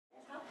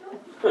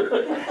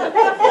We're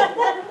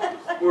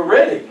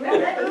ready.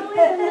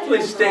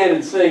 Please stand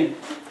and sing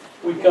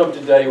 "We Come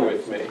Today"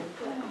 with me.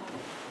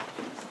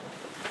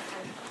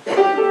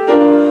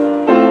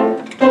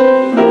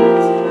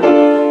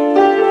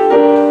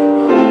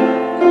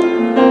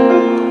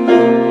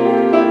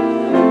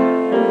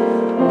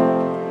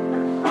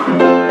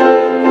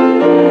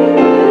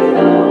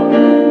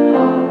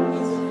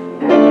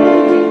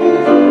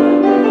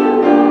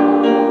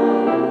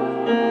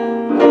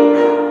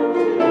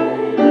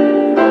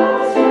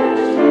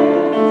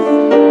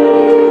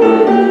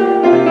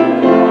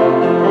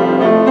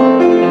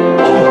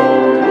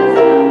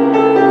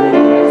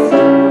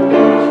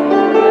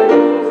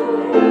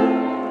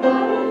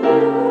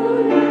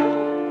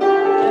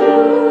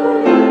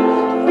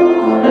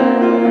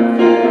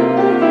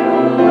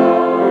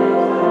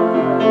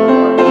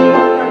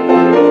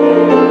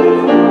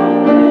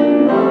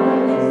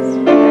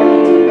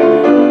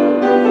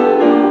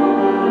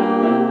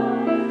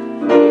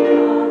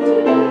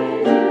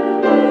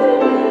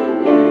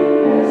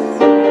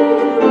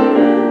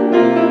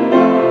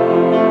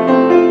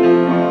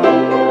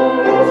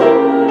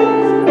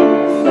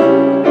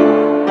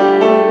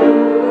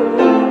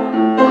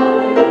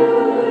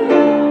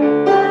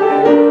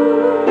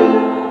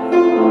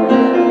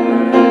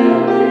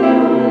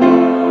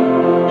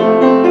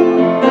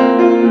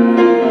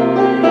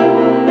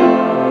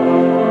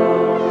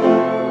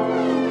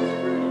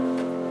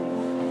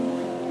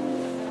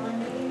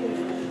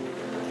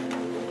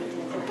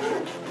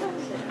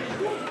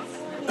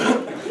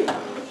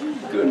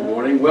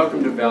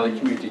 Welcome to Valley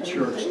Community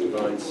Church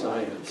Divine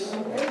Science.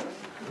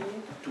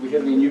 Do we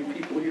have any new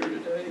people here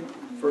today?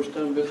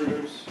 First-time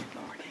visitors?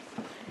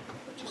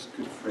 Just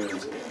good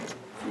friends,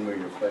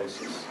 familiar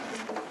faces.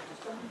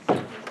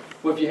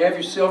 Well, if you have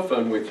your cell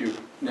phone with you,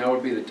 now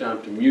would be the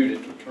time to mute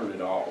it or turn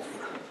it off.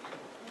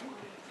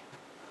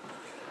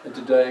 And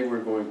today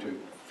we're going to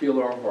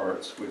fill our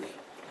hearts with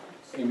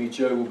Amy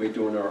Jo will be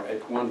doing our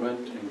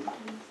Equanimant, and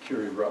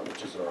Kerry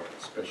Rutledge is our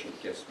special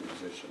guest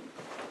musician.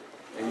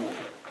 Amy?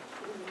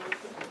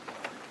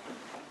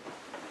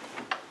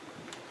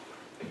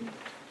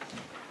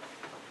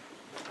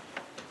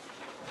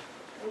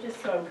 I'm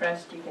just so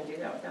impressed you can do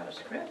that without a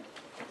script.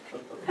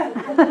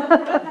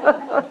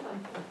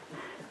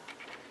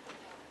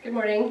 Good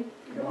morning.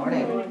 Good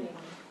morning.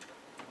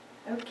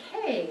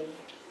 Okay.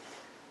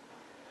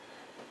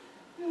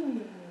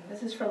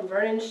 This is from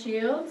Vernon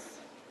Shields.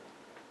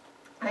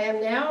 I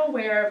am now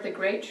aware of the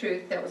great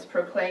truth that was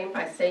proclaimed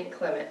by St.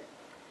 Clement.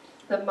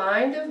 The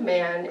mind of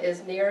man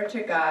is nearer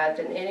to God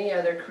than any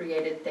other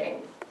created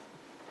thing.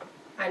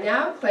 I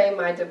now claim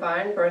my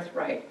divine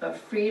birthright of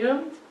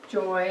freedom,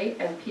 joy,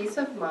 and peace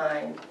of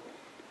mind,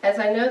 as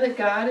I know that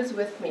God is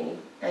with me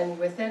and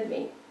within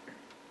me.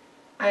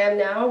 I am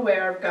now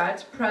aware of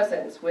God's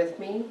presence with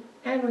me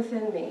and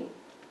within me.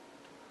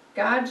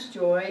 God's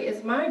joy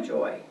is my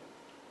joy.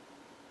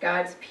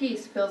 God's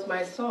peace fills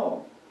my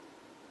soul.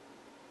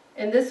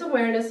 In this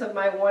awareness of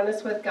my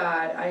oneness with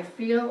God, I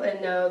feel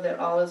and know that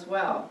all is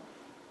well.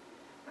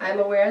 I am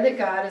aware that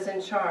God is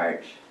in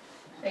charge,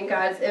 and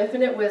God's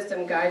infinite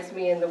wisdom guides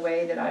me in the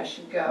way that I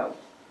should go.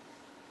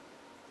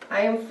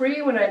 I am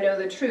free when I know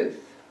the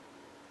truth,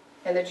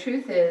 and the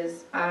truth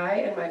is, I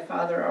and my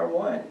Father are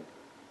one.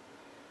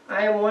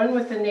 I am one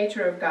with the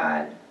nature of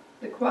God,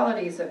 the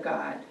qualities of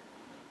God.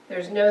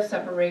 There's no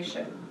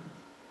separation.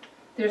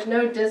 There's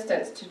no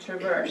distance to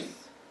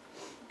traverse.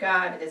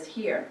 God is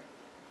here.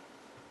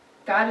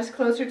 God is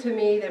closer to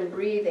me than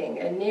breathing,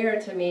 and nearer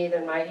to me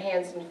than my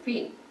hands and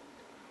feet.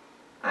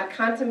 I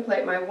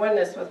contemplate my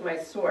oneness with my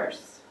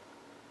source.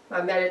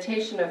 My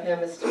meditation of him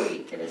is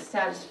sweet. It is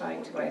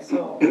satisfying to my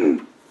soul.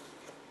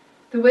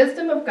 The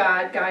wisdom of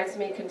God guides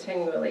me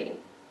continually.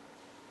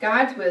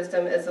 God's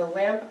wisdom is a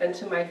lamp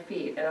unto my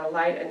feet and a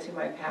light unto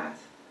my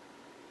path.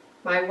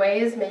 My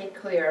way is made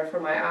clear, for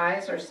my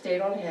eyes are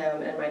stayed on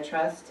him, and my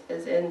trust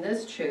is in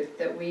this truth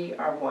that we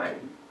are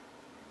one.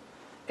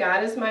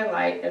 God is my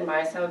light and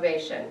my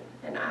salvation,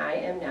 and I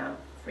am now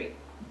free.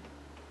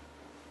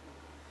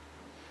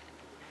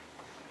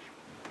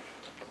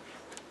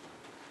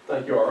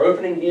 Thank you. Our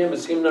opening hymn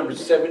is hymn number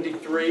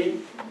 73.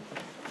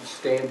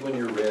 Stand when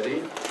you're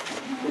ready.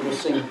 We will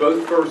sing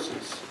both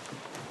verses.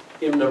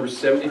 Hymn number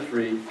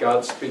 73,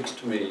 God Speaks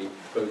to Me,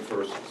 both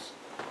verses.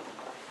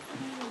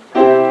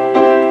 Oh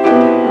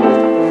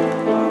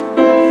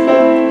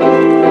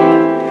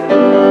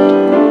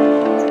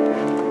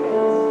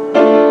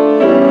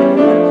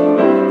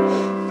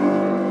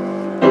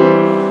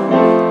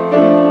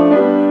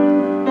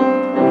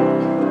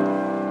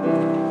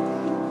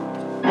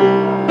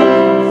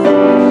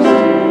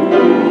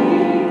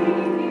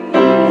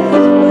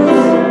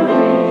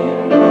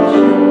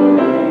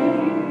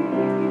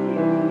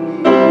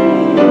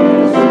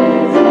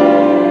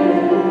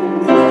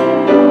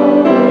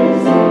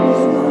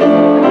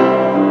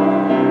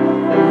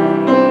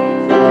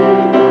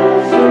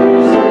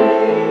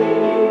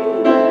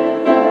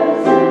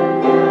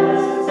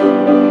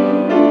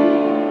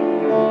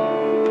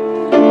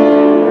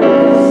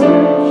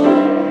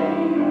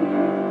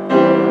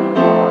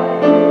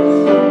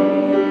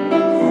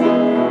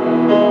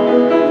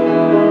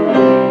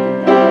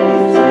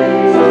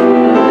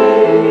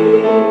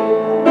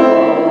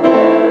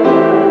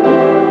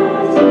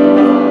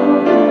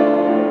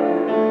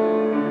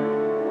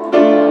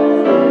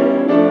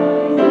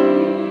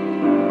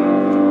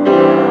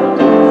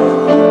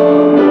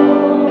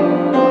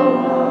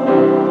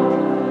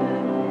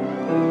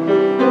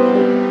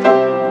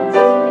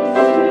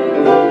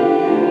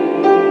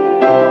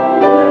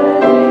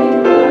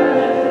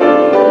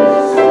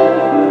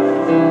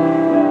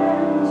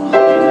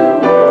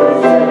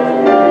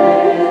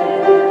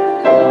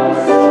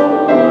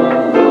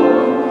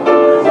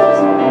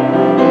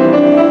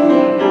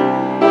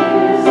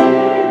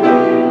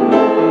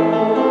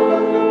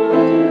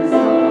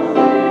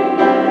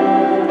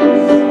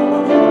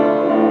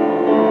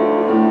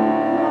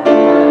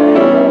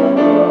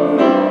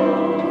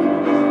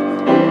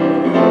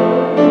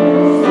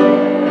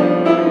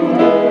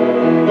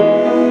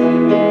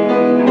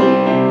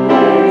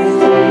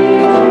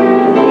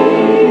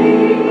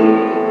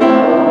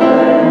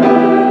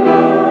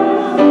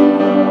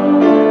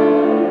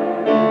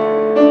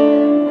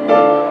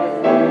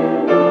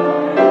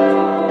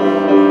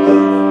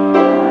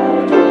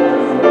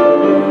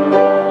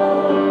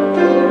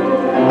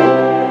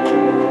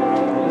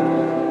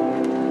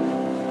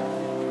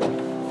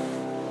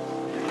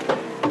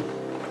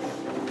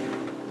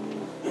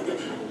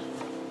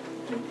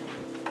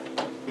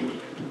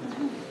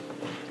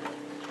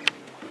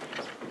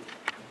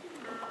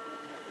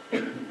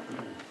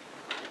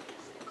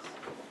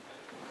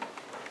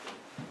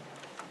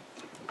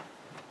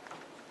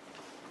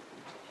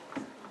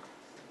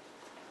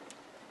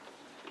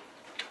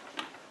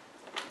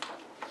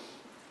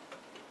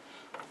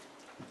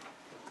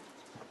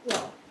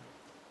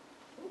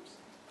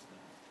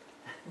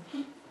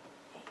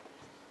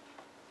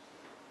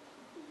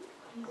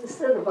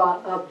Instead of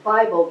a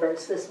Bible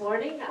verse this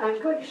morning, I'm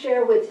going to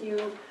share with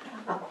you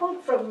a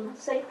quote from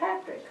St.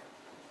 Patrick.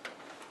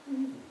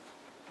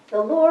 The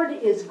Lord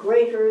is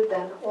greater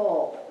than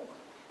all.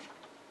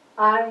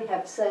 I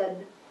have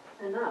said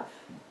enough.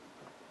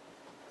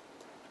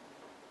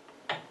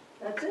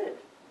 That's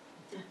it.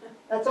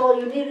 That's all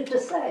you needed to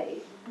say.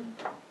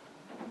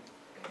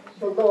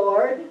 The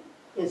Lord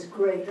is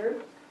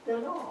greater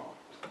than all.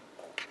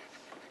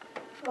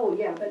 Oh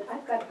yeah, but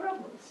I've got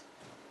problems.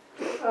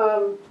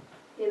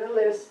 You know,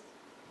 there's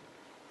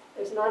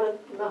not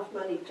enough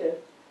money to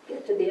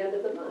get to the end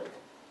of the month.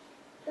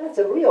 That's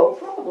a real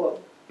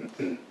problem.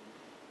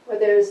 Or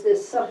there's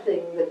this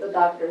something that the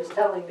doctor is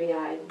telling me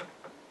I'm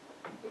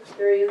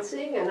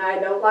experiencing, and I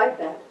don't like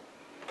that.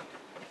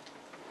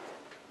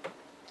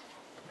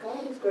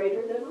 God is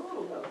greater than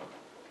all, though.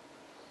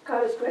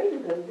 God is greater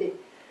than the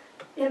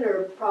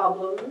inner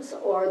problems,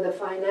 or the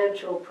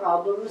financial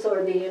problems,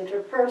 or the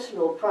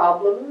interpersonal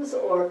problems,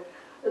 or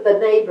the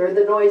neighbor,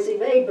 the noisy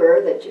neighbor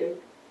that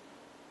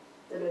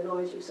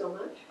annoys you so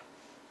much.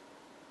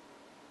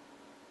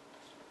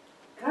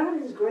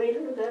 God is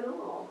greater than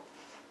all.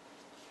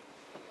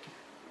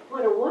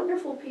 What a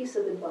wonderful piece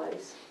of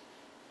advice.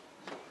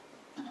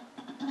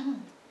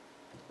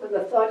 When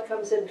the thought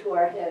comes into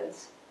our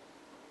heads,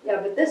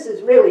 yeah, but this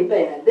is really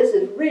bad. This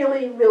is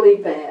really, really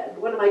bad.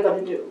 What am I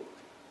going to do?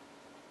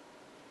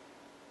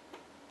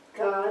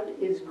 God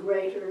is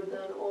greater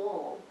than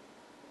all.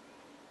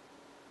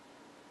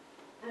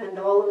 And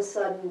all of a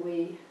sudden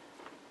we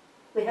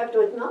have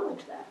to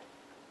acknowledge that.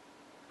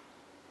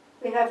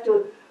 We have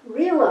to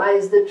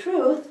realize the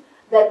truth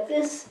that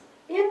this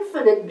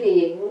infinite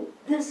being,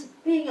 this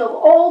being of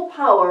all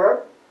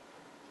power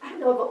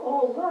and of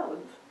all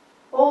love,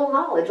 all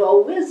knowledge,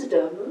 all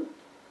wisdom,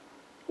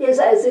 is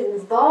as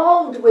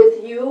involved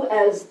with you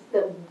as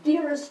the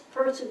dearest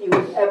person you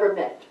have ever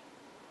met.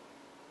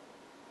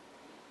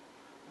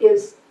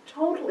 Is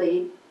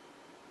totally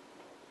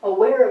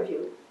aware of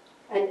you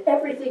and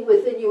everything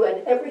within you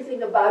and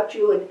everything about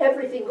you and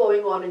everything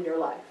going on in your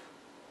life.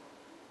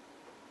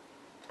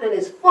 And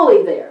is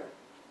fully there.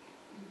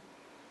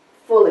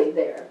 Fully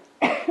there.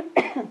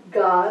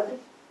 God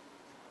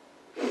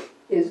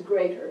is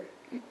greater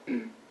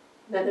than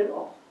it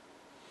all.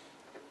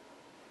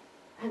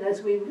 And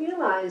as we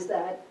realize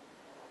that,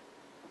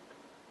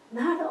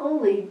 not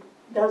only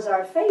does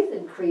our faith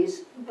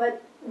increase,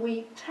 but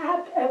we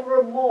tap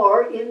ever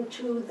more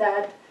into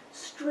that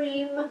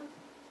stream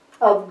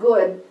of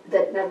good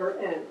that never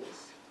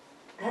ends.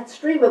 That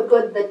stream of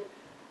good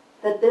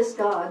that this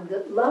God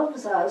that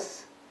loves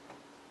us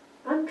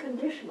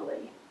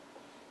unconditionally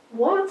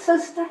wants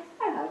us to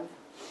have.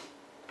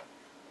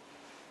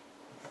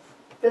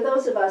 For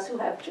those of us who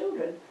have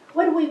children,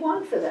 what do we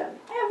want for them?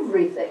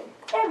 Everything.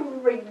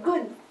 Every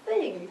good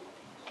thing.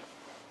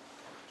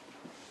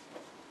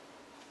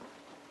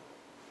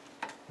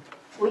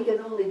 We can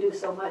only do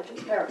so much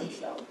as parents,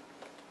 though,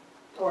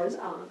 or as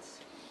aunts,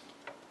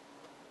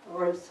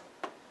 or as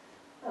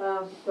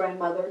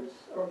grandmothers,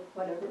 or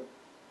whatever.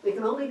 We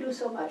can only do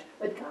so much,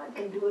 but God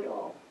can do it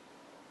all.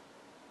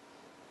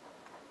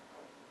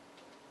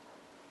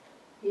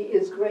 He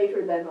is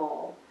greater than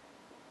all,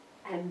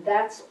 and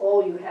that's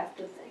all you have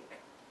to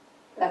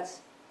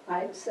think.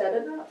 I've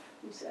said enough,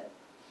 he said.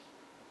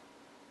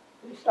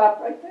 We stop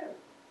right there.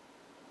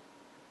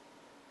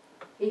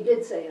 He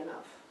did say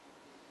enough.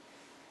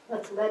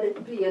 Let's let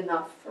it be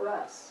enough for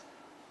us.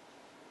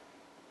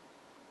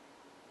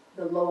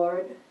 The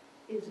Lord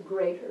is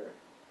greater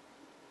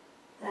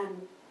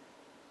than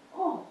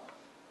all.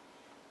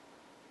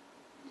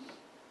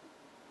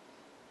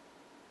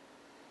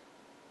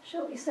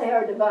 Shall we say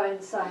our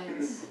divine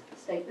science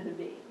statement of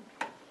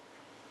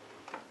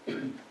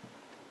being?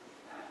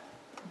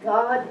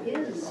 God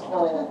is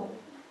all,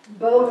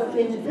 both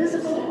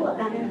invisible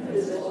and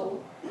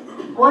visible.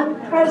 One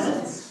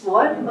presence,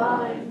 one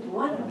mind,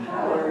 one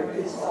power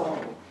is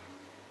all.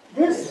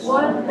 This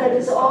one that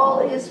is all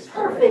is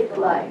perfect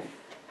life,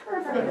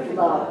 perfect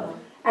love,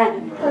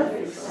 and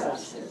perfect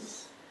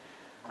substance.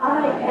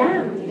 I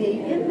am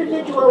the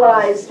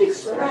individualized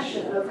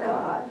expression of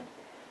God,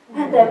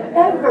 and am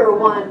ever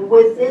one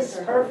with this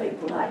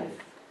perfect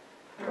life,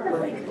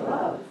 perfect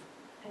love,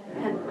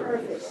 and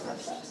perfect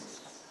substance.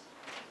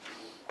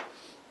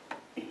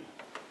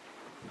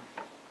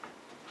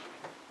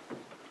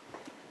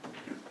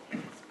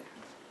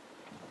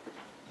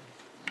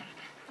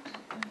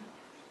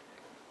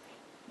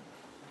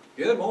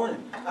 Good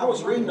morning. I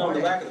was reading on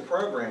the back of the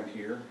program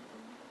here,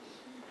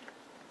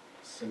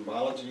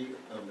 symbology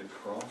of the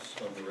cross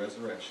of the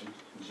resurrection.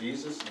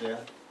 Jesus'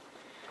 death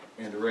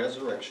and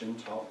resurrection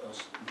taught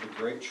us the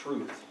great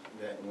truth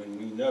that when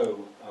we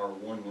know our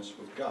oneness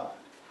with God,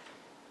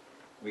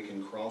 we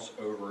can cross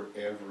over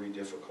every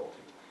difficulty.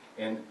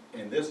 And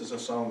this is a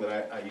song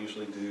that I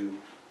usually do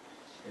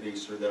at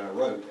Easter that I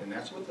wrote, and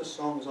that's what this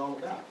song is all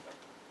about.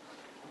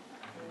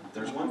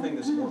 There's one thing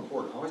that's more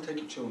important. Always take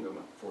your chewing gum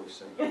up before you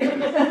sing.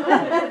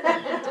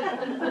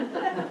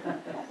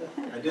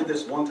 I did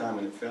this one time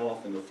and it fell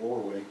off in the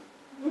floorway.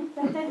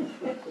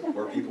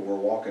 where people were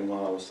walking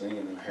while I was singing,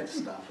 and I had to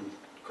stop and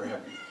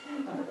grab them.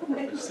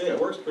 But you see, it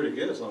works pretty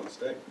good as long as it's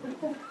steady.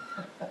 Okay.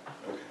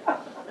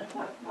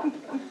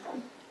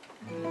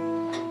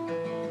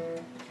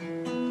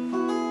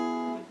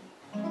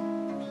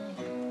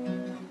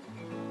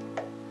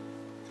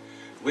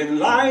 When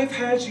life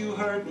has you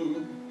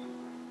hurting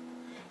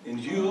and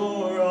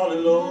you're all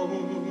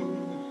alone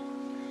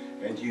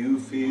and you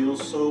feel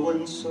so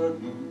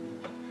uncertain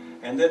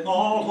and that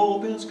all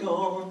hope is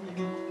gone,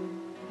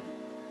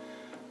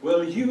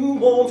 well, you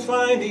won't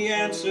find the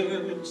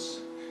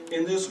answers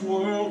in this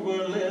world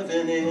we're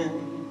living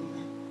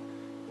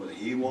in. Well,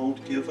 He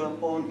won't give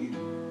up on you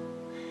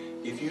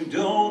if you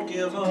don't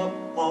give up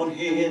on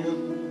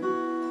Him.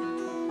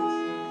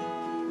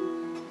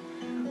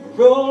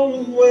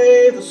 Roll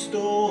away the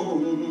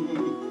stone,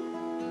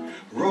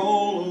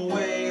 roll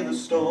away the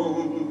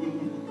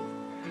stone.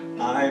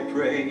 I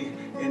pray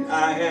and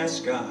I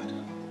ask God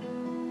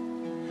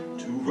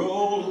to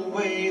roll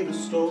away the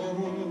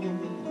stone,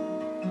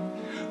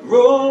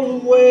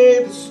 roll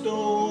away the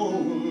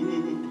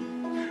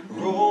stone,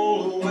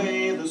 roll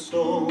away the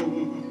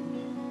stone.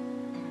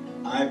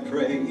 I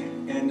pray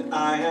and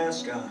I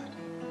ask God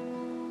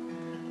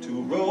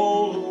to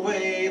roll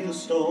away the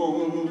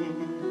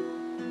stone.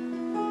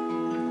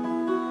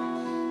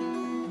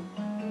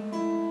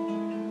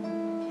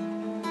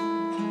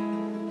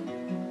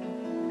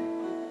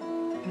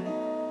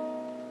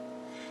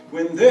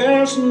 When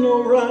there's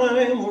no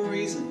rhyme or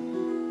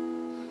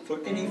reason for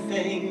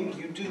anything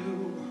you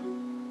do,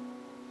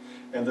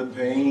 and the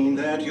pain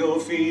that you're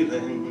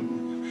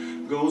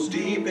feeling goes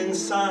deep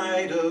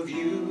inside of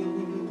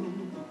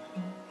you,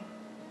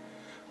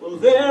 well,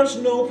 there's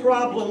no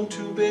problem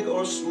too big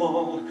or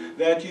small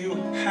that you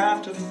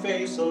have to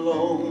face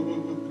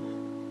alone.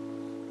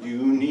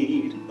 You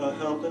need a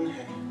helping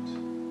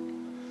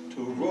hand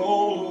to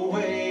roll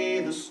away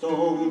the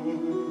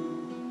stone.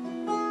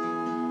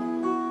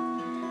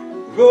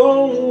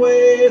 Roll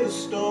away the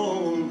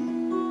stone,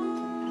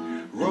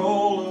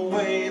 roll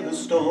away the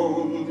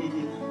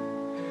stone.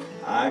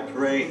 I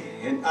pray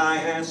and I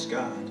ask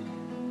God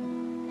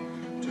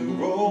to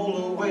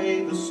roll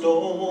away the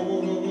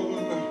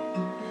stone,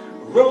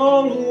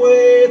 roll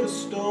away the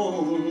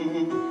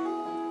stone,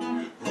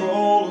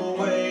 roll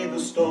away the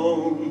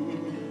stone.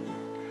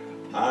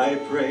 I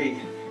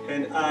pray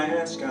and I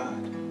ask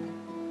God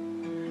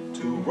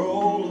to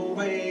roll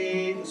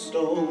away the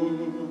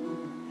stone.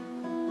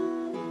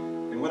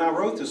 When I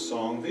wrote this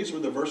song, these were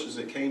the verses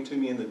that came to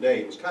me in the day.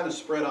 It was kind of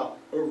spread out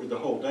over the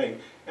whole day,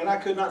 and I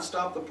could not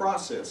stop the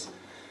process.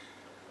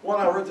 When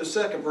I wrote the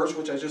second verse,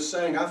 which I just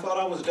sang, I thought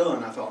I was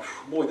done. I thought,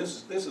 boy,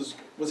 this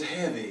was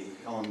heavy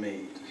on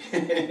me.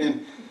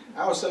 And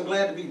I was so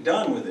glad to be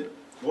done with it.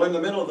 Well, in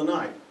the middle of the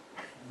night,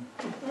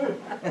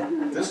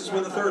 this is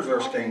when the third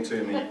verse came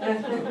to me.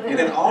 And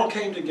it all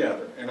came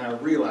together, and I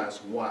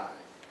realized why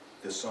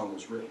this song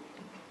was written.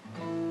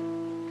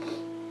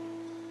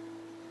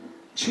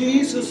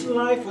 Jesus'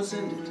 life was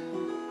ended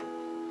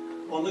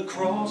on the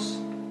cross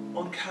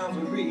on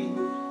Calvary,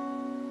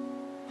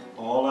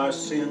 all our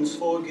sins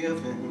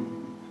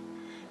forgiven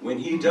when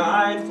He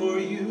died for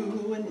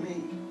you and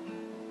me.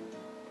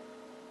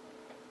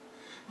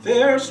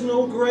 There's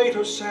no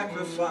greater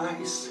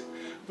sacrifice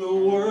the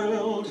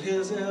world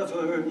has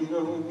ever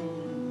known.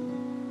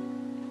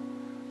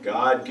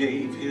 God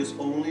gave His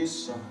only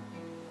Son,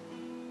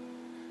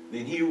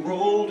 then He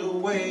rolled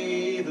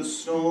away the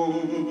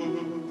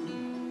stone.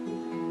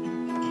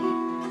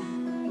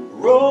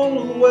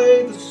 Roll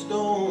away the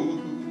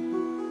stone,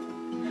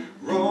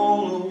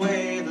 roll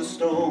away the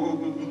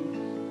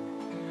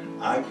stone.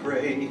 I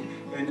pray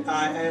and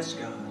I ask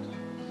God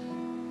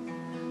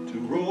to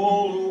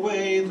roll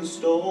away the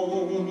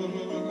stone,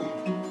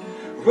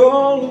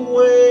 roll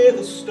away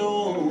the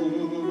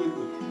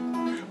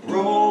stone,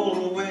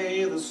 roll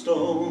away the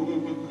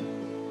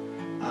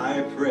stone.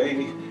 I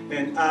pray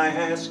and I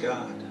ask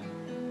God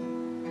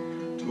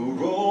to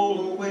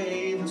roll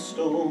away the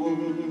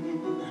stone.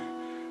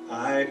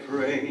 I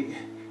pray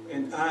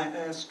and I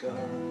ask God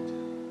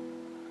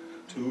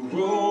to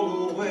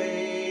roll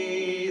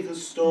away the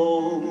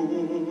stone.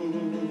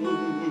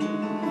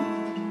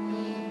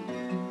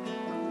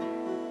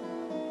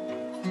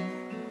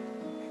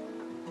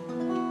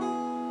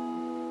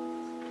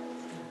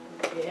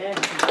 Yeah.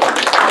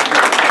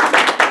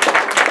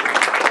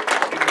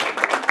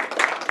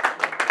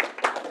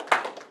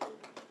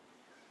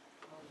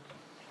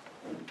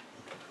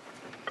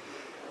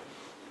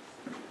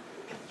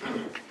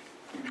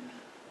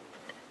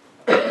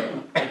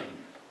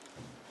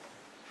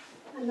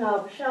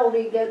 Now, shall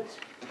we get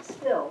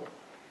still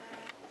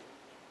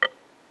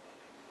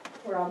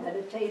for our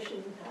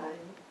meditation time?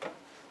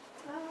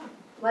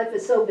 Life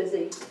is so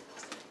busy,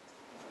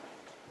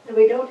 and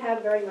we don't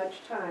have very much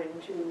time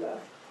to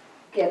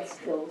get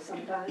still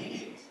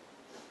sometimes.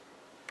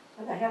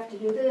 And I have to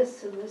do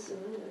this and this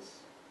and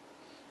this.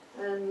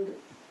 And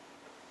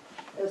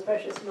those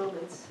precious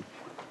moments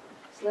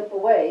slip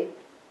away.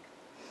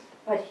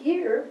 But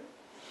here,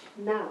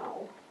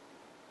 now,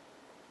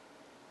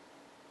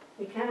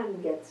 we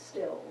can get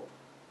still.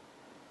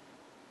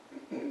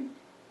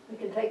 We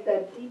can take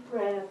that deep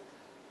breath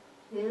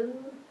in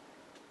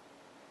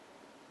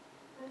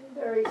and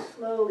very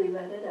slowly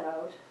let it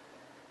out.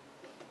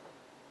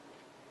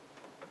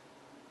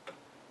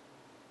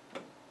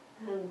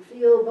 And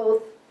feel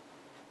both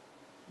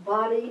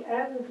body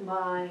and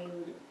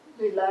mind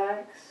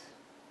relax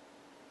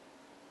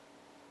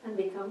and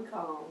become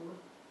calm.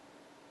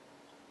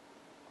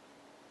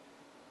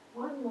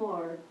 One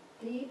more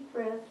deep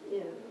breath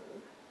in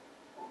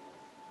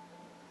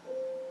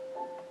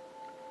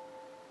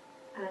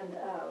and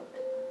out.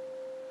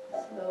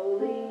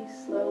 Slowly,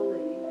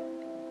 slowly.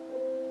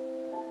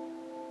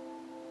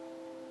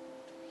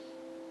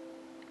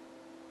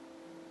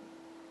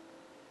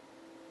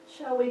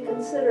 Shall we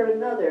consider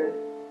another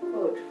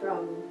quote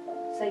from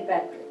St.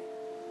 Patrick?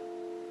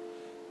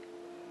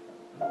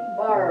 He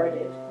borrowed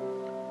it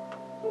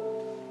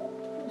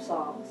from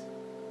Psalms.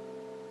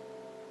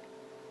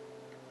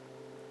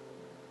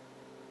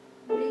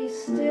 Be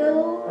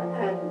still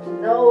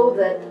and know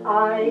that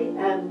I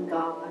am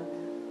God.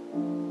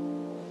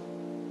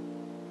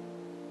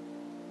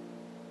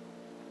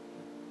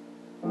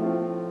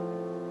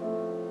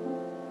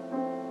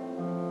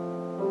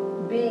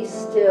 Be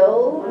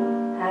still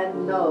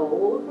and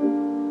know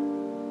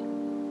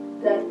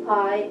that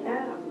I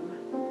am.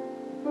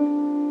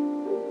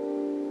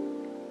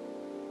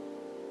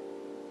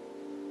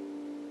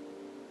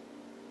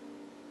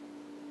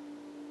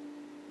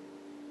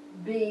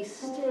 Be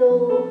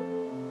still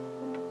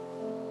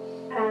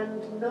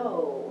and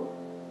know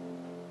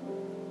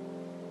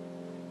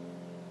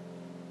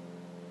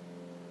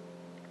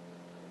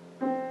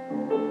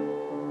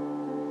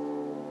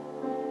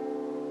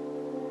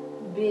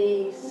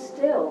be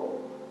still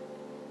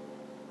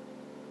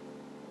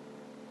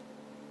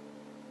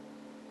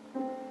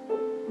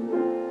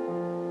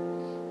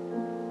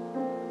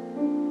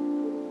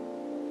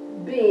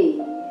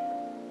be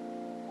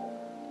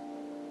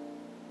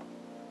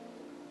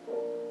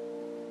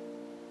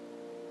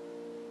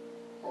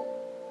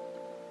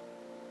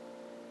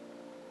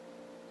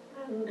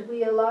and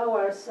we allow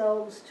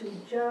ourselves to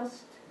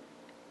just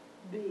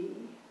be.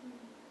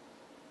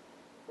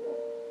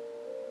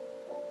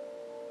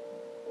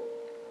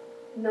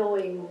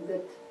 Knowing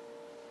that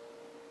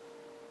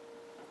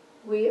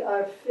we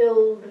are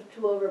filled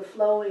to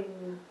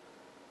overflowing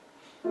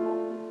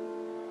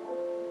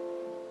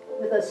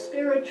with a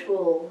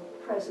spiritual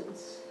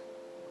presence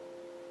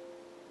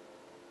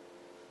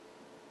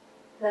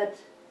that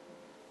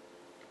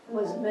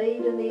was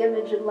made in the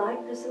image and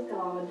likeness of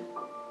God,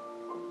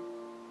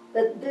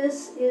 that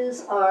this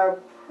is our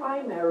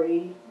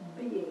primary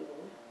being.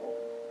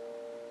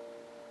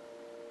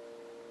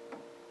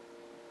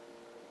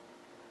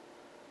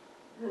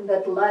 And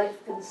that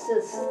life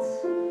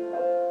consists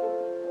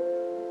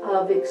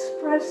of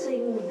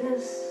expressing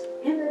this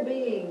inner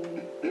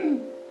being,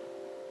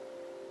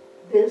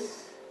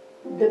 this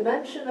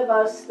dimension of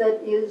us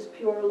that is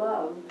pure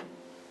love,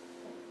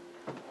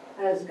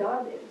 as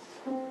God is.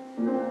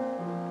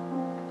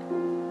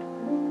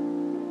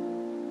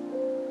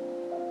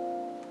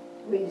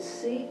 We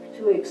seek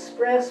to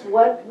express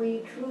what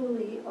we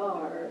truly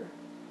are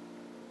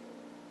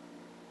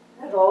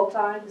at all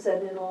times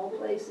and in all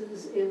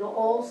places, in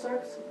all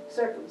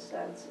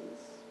circumstances.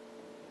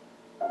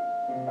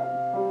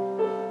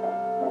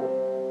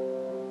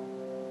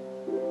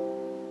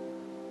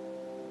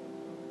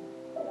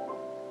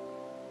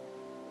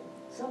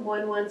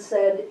 Someone once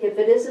said, if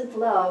it isn't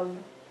love,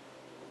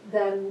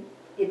 then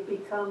it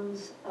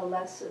becomes a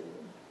lesson.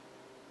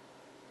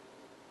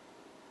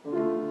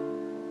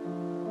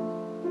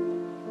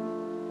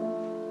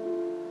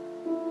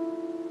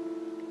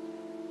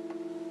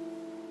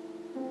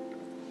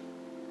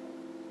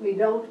 We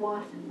don't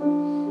want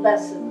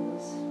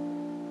lessons.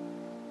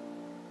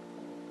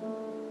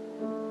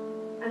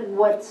 And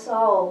what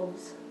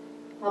solves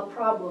a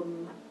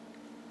problem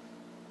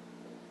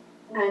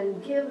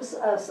and gives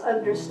us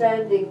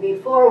understanding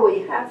before we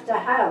have to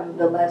have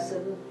the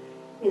lesson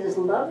is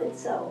love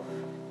itself.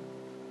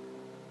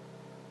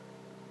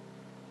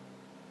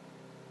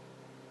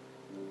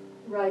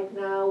 Right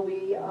now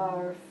we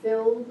are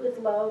filled with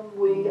love.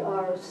 We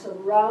are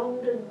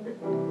surrounded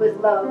with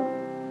love.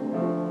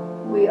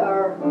 We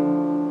are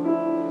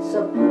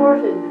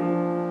supported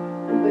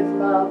with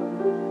love.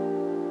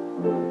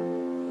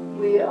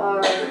 We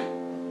are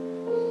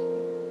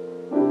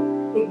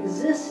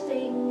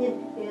existing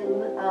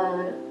in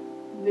a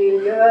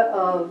milieu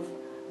of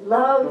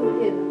love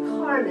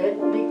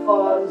incarnate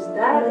because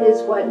that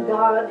is what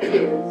God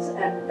is,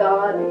 and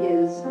God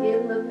is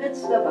in the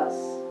midst of us,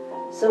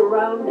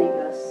 surrounding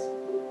us,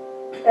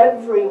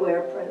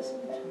 everywhere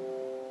present.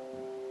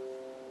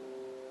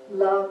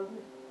 Love,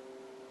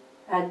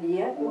 and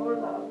yet more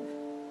love.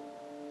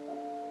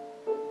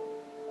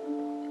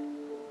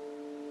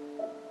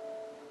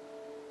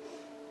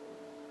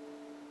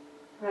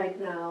 Right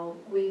now,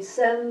 we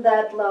send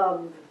that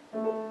love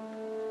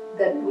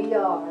that we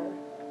are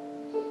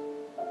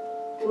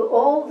to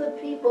all the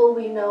people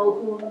we know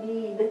who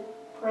need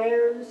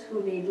prayers,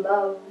 who need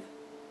love,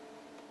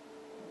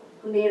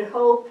 who need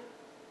hope,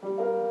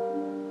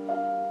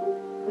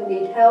 who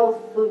need health,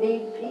 who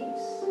need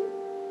peace,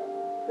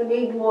 who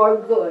need more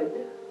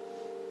good.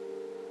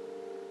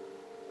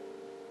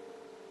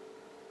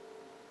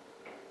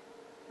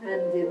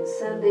 And in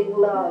sending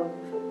love,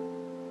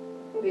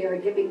 we are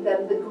giving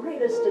them the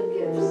greatest of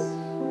gifts.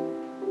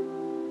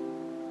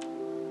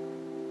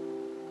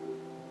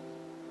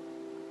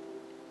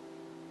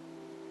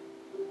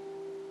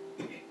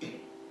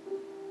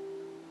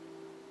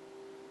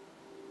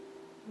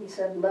 We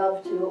send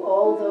love to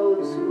all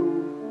those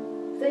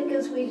who think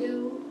as we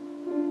do,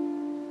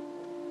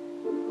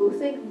 who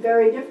think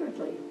very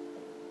differently.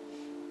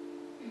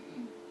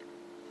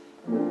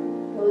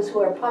 Those who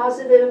are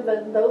positive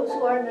and those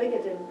who are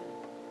negative.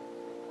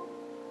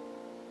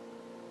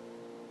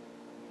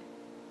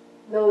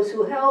 Those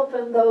who help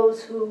and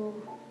those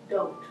who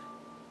don't.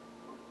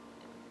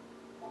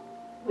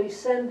 We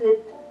send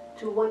it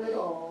to one and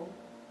all.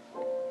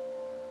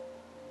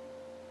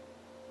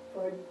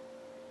 For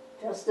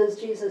just as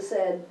Jesus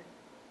said,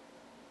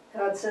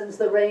 God sends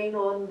the rain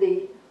on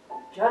the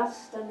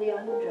just and the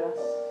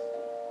unjust.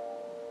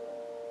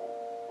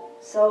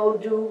 So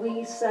do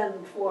we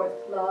send forth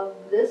love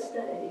this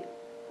day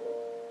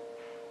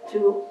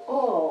to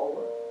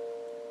all,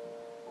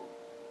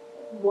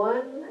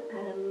 one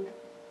and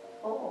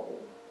all.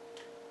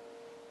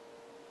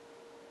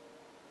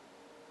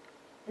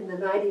 In the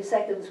 90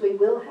 seconds we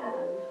will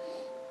have,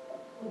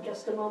 in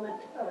just a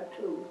moment or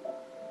two,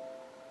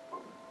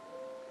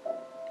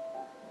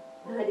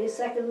 90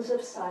 seconds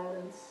of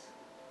silence.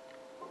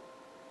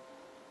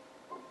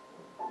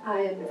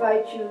 I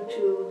invite you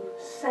to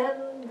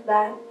send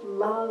that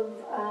love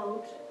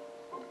out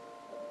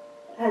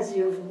as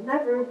you've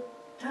never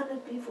done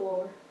it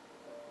before.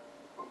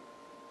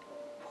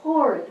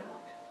 Pour it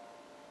out.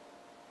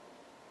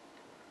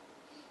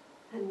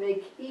 And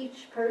make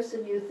each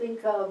person you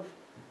think of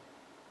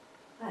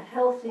a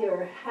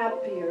healthier,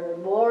 happier,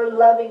 more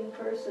loving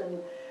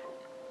person.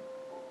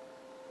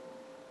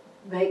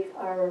 Make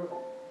our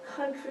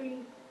country,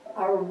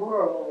 our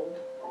world,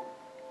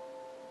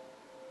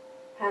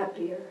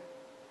 happier,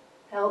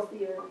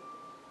 healthier,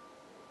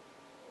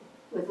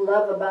 with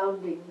love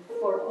abounding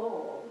for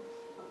all.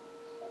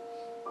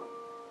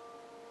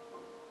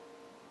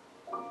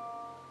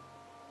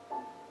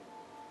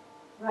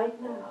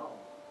 Right now.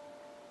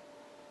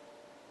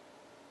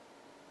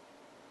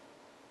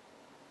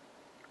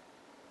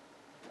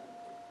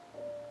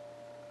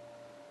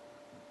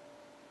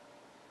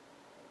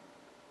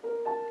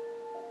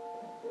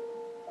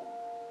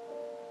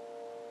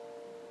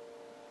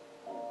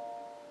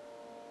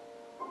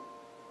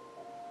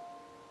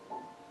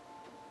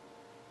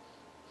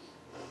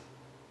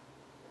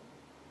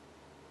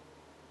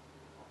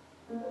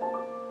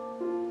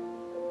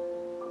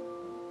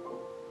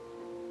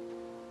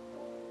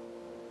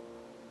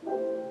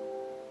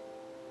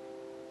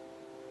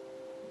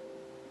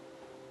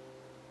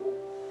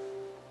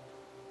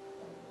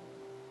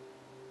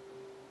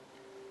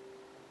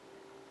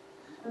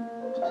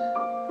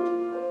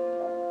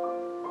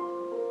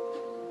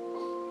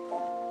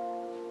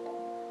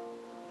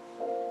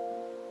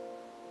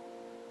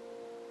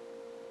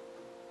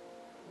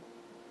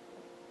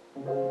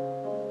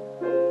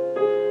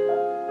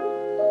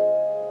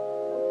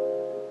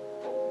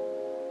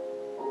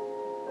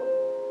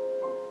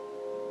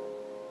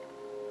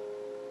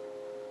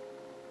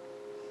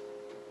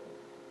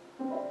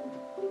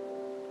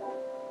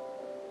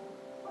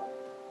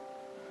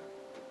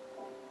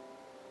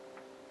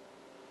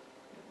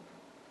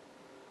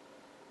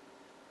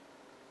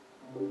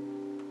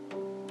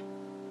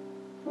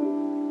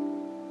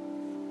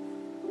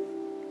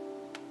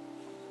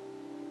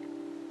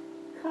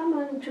 Come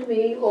unto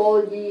me,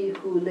 all ye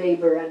who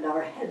labor and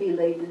are heavy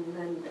laden,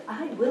 and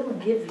I will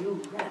give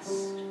you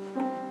rest.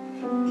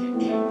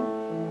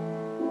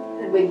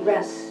 And we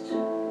rest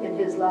in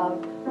His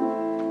love.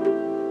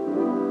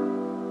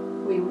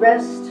 We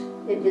rest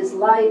in His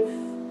life,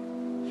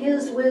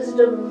 His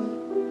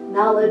wisdom,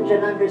 knowledge,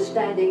 and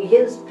understanding,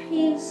 His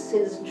peace,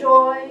 His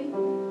joy,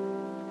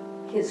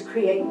 His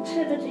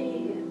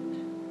creativity, and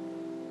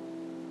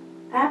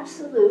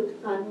absolute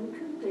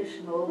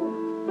unconditional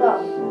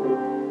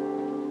love.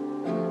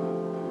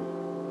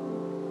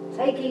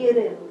 Taking it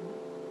in,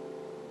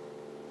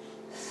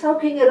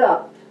 soaking it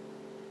up,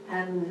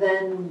 and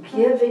then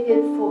giving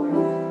it forth.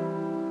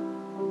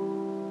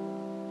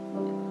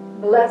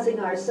 Blessing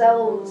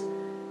ourselves,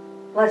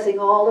 blessing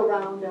all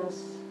around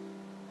us,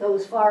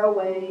 those far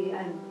away,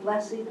 and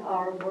blessing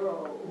our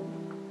world.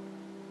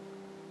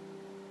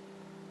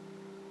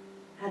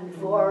 And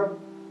for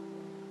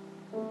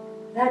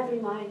that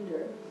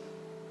reminder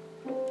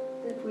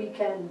that we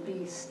can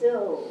be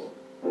still,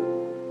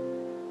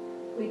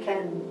 we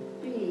can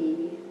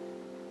be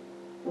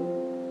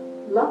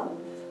love.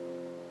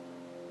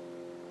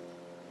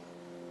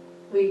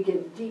 We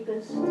give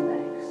deepest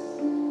thanks.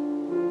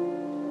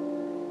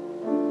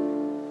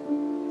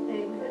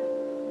 Amen.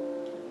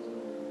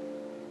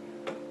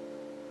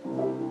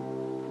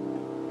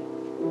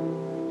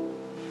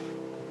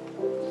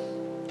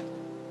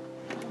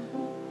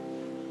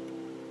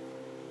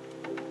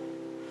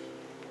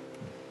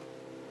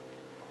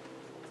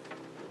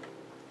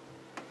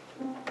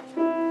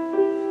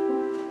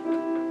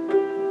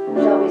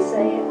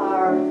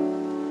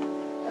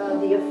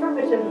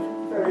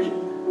 version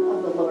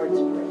of the Lord's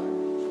Prayer.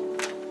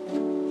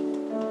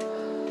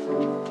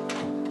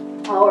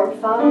 Our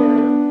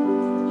Father,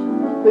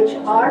 which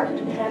art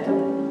in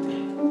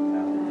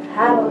heaven,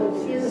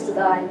 hallowed is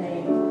thy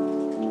name.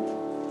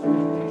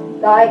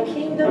 Thy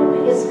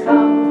kingdom is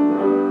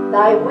come,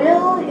 thy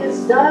will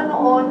is done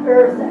on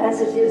earth as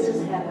it is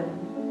in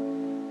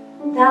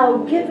heaven. Thou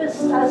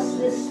givest us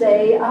this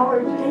day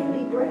our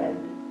daily bread.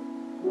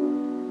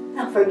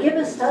 Thou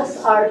forgivest us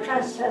our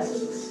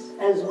trespasses,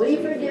 as we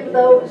forgive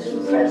those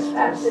who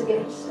trespass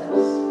against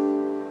us.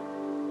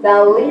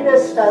 Thou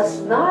leadest us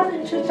not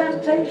into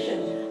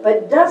temptation,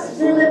 but dost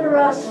deliver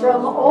us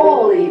from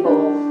all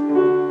evil.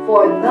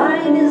 For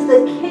thine is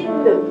the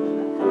kingdom,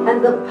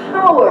 and the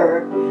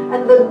power,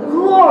 and the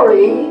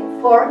glory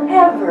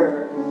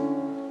forever.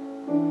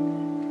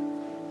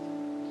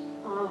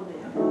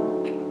 Amen.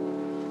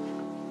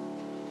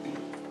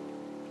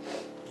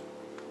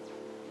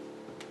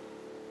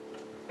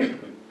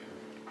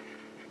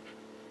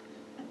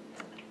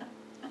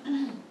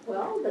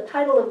 Well, the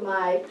title of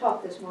my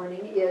talk this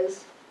morning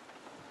is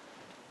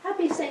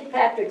Happy St.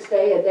 Patrick's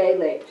Day a Day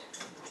Late.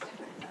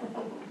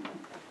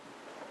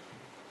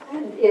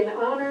 And in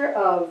honor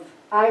of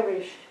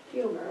Irish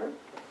humor,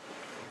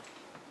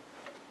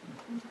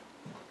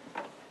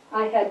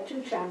 I had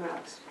 2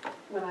 shamrocks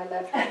when I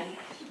left home.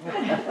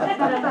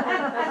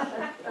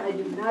 I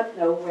do not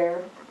know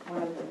where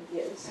one of them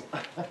is.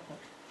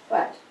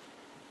 But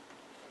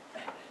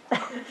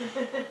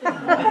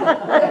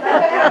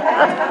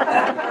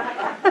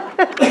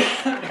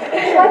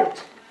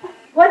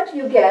what do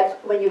you get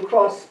when you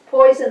cross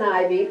poison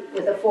ivy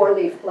with a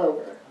 4-leaf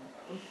clover?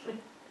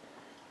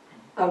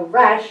 A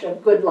rash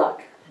of good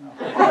luck.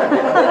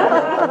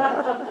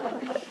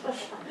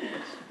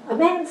 A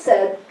man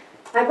said,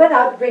 I went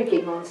out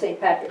drinking on St.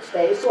 Patrick's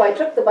Day, so I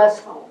took the bus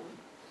home.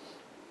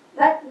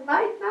 That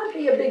might not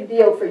be a big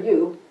deal for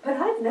you, but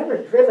I've never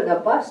driven a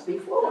bus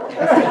before.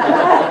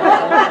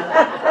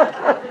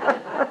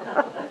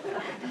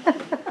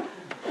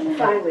 And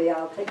finally,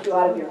 I'll take you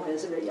out of your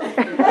misery.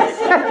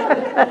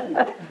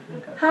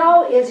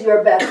 How is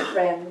your best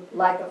friend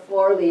like a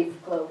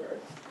 4-leaf clover?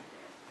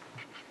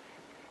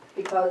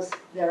 Because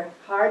they're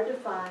hard to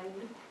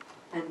find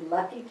and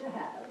lucky to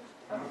have.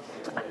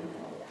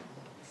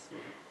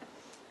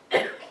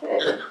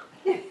 Okay.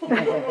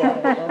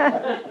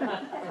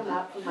 Come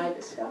out from my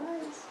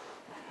disguise.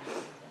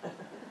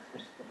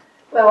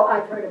 Well,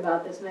 I've heard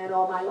about this man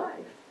all my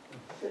life.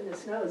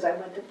 Goodness knows, I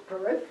went to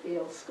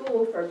parochial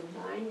school for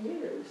 9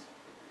 years.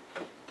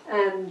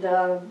 And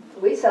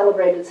we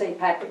celebrated St.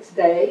 Patrick's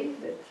Day.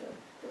 It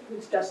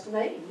was just a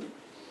name.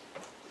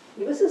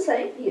 He was a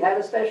saint. He had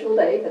a special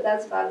day, but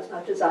that's about as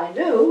much as I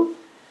knew.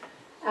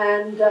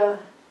 And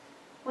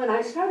when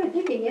I started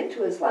digging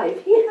into his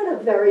life, he had a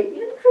very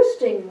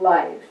interesting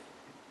life.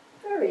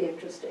 Very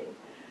interesting.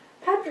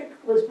 Patrick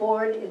was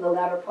born in the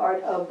latter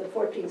part of the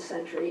 14th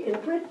century in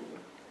Britain,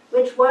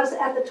 which was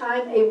at the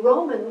time a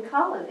Roman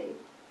colony.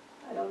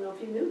 I don't know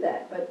if you knew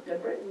that, but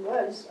Britain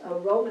was a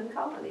Roman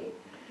colony.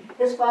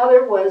 His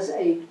father was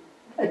a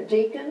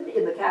deacon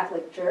in the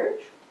Catholic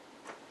Church,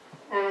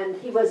 and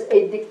he was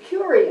a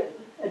decurion.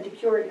 A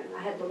decurion,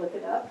 I had to look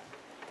it up.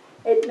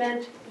 It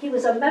meant he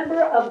was a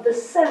member of the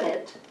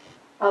Senate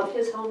of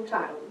his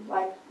hometown,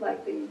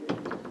 like the,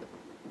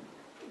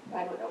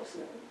 I don't know,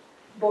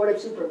 Board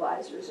of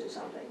Supervisors or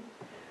something.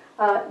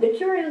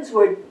 Decurions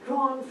were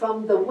drawn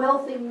from the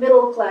wealthy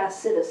middle-class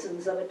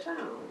citizens of a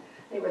town.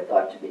 They were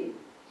thought to be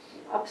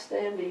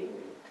upstanding,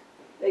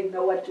 they'd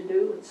know what to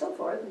do, and so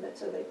forth. And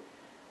so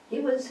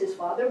his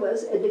father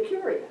was a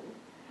decurion.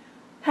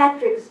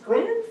 Patrick's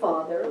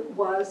grandfather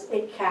was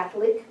a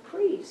Catholic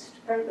priest.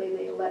 Apparently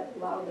they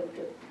allowed them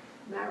to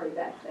marry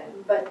back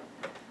then. But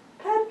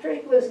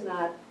Patrick was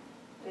not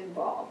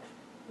involved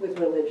with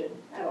religion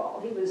at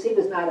all. He was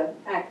not an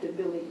active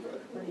believer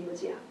when he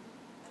was young.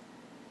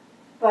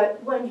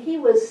 But when he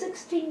was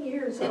 16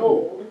 years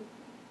old,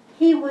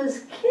 he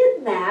was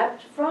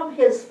kidnapped from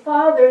his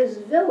father's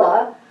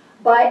villa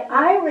by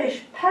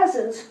Irish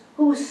peasants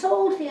who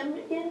sold him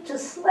into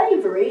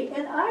slavery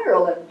in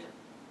Ireland.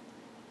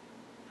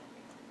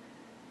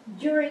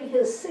 During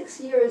his 6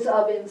 years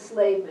of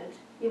enslavement,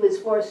 he was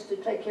forced to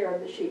take care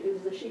of the sheep. He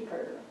was a sheep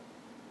herder.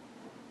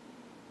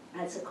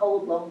 That's a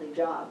cold, lonely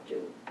job,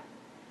 too.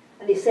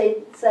 And he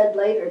said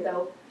later,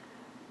 though,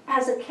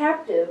 as a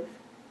captive,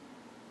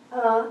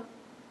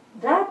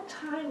 that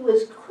time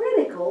was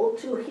critical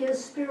to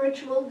his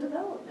spiritual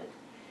development.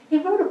 He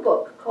wrote a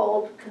book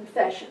called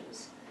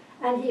Confessions,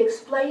 and he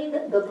explained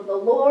that the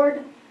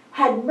Lord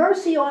had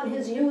mercy on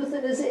his youth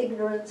and his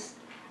ignorance,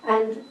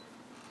 and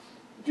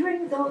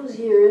during those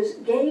years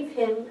gave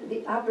him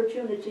the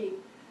opportunity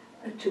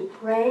to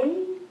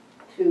pray,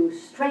 to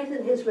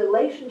strengthen his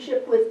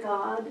relationship with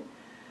God,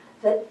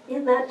 that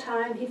in that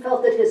time he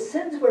felt that his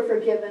sins were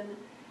forgiven,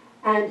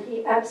 and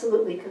he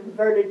absolutely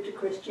converted to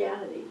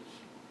Christianity.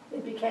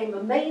 It became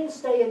a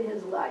mainstay in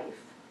his life,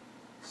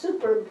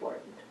 super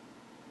important.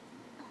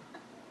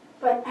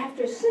 But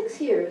after 6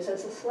 years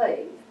as a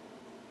slave,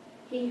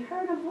 he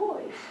heard a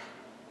voice.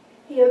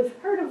 He had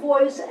heard a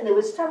voice, and it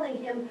was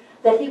telling him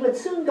that he would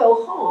soon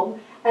go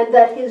home and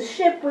that his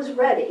ship was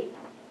ready.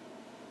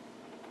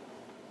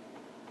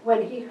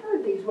 When he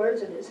heard these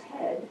words in his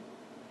head,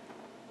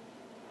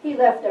 he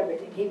left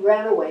everything. He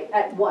ran away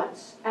at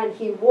once, and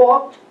he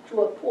walked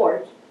to a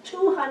port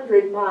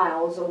 200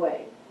 miles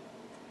away.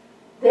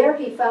 There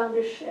he found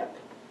a ship.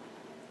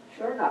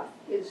 Sure enough,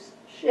 his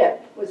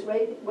ship was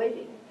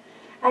waiting.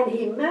 And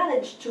he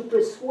managed to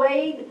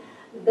persuade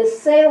the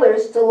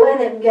sailors to let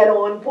him get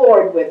on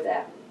board with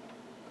them.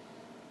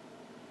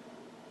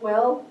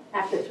 Well,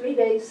 after 3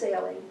 days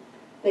sailing,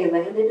 they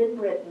landed in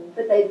Britain,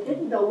 but they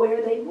didn't know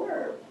where they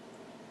were.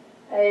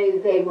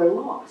 They were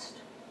lost.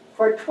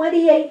 For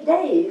 28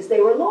 days, they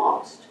were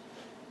lost.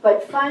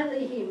 But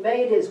finally, he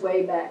made his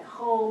way back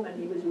home,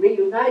 and he was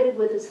reunited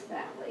with his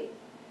family.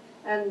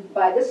 And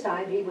by this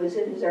time, he was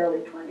in his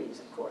early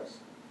 20s, of course.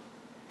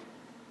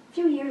 A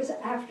few years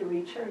after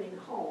returning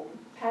home,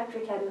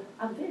 Patrick had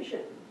a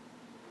vision.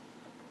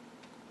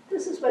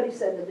 This is what he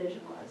said the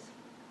vision was.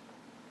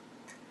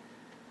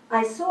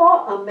 I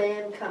saw a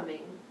man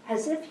coming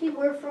as if he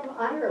were from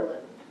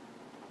Ireland.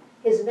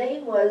 His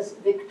name was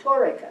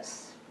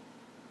Victoricus,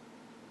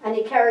 and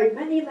he carried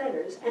many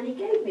letters, and he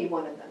gave me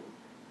one of them.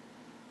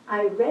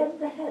 I read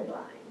the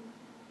headline,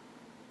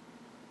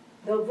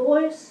 "The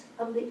Voice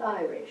of the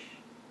Irish,"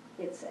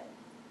 it said.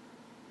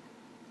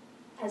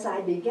 As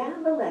I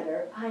began the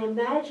letter, I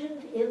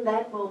imagined in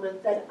that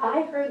moment that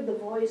I heard the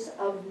voice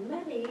of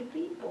many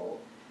people,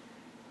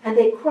 and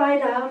they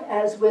cried out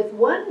as with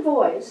one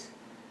voice,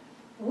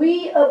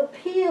 "We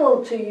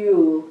appeal to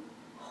you,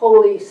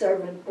 holy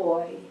servant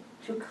boy,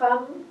 to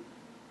come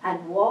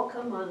and walk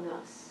among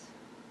us."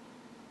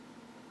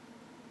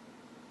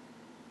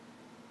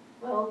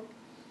 Well,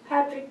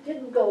 Patrick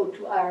didn't go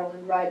to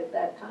Ireland right at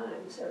that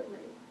time,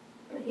 certainly,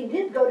 but he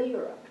did go to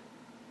Europe.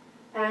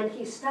 And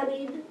he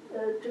studied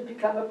to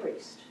become a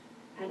priest,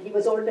 and he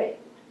was ordained.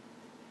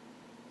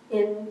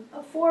 In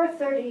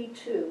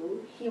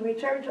 432, he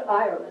returned to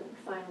Ireland,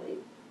 finally,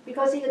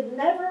 because he had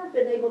never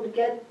been able to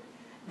get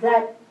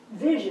that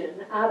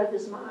vision out of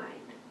his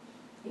mind.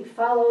 He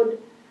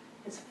followed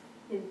his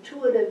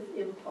intuitive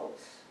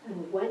impulse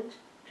and went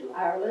to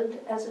Ireland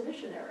as a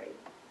missionary.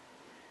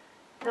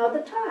 Now, at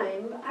the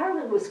time,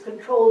 Ireland was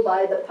controlled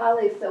by the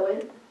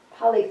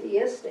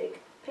polytheistic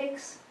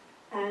Picts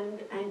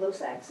and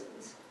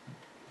Anglo-Saxons.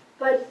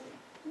 But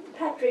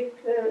Patrick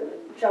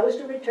chose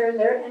to return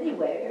there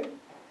anyway,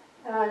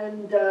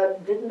 and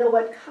didn't know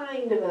what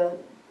kind of a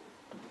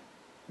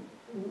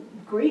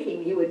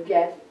greeting he would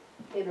get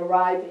in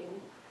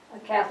arriving, a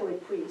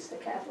Catholic priest, a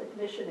Catholic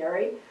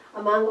missionary,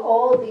 among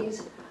all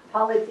these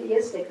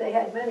polytheistic. They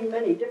had many,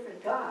 many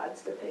different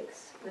gods, the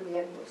Picts and the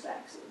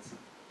Anglo-Saxons.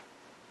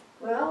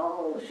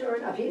 Well, sure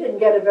enough, he didn't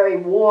get a very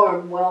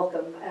warm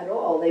welcome at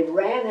all. They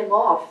ran him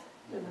off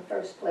in the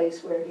first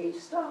place where he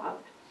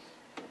stopped.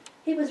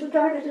 He was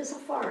regarded as a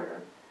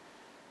foreigner,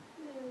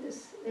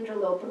 this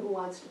interloper who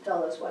wants to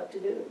tell us what to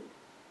do.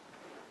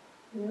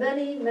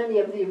 Many, many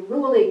of the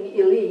ruling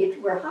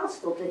elite were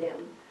hostile to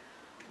him.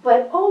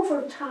 But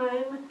over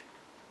time,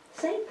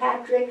 St.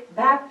 Patrick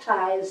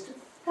baptized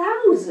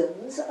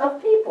thousands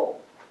of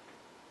people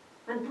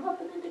and brought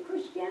them into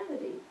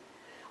Christianity.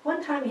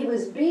 One time he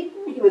was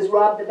beaten, he was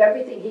robbed of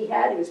everything he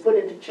had, he was put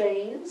into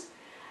chains,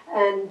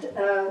 and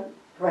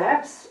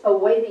perhaps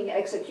awaiting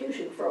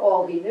execution for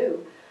all he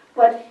knew.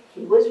 But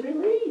he was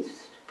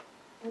released,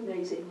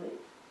 amazingly.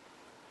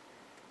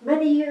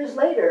 Many years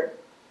later,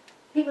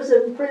 he was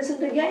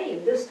imprisoned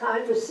again, this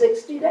time for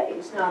 60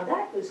 days. Now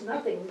that was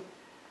nothing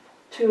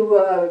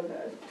to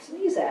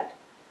sneeze at.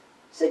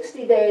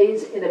 60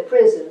 days in a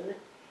prison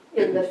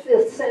in the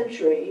 5th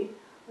century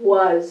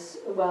was,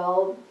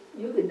 well,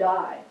 you could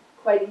die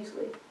quite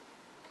easily.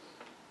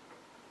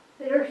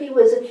 There he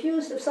was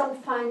accused of some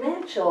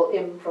financial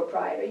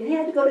impropriety. He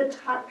had to go to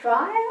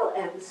trial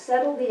and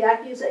settle the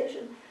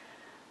accusation.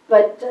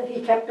 But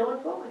he kept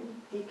on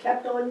going. He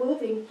kept on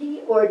moving.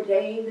 He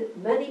ordained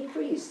many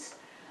priests.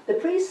 The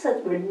priests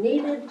that were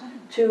needed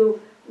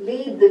to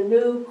lead the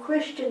new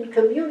Christian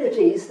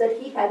communities that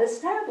he had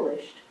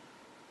established.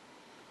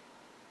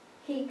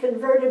 He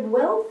converted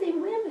wealthy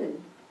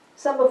women,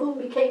 some of whom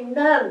became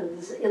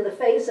nuns in the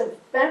face of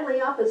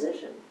family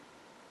opposition.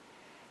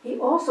 He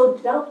also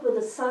dealt with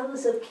the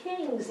sons of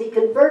kings. He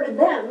converted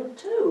them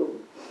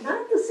too.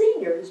 Not the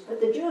seniors, but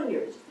the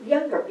juniors, the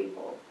younger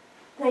people.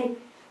 They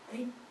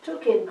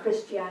took in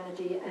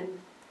Christianity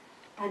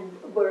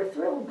and were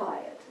thrilled by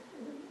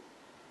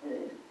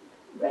it,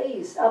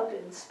 raised up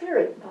in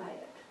spirit by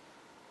it.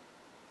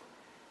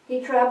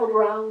 He traveled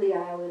around the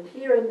island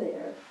here and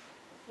there,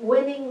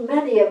 winning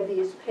many of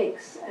these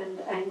Picts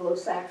and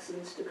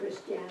Anglo-Saxons to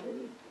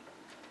Christianity.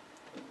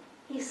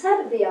 He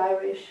said of the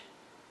Irish,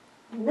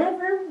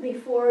 never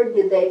before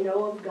did they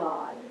know of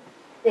God,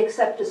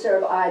 except to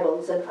serve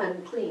idols and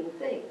unclean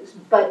things.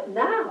 But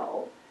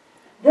now,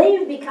 they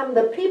have become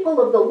the people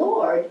of the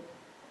Lord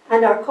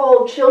and are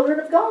called children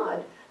of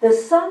God. The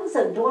sons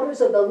and daughters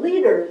of the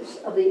leaders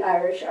of the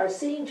Irish are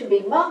seen to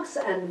be monks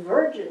and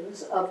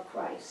virgins of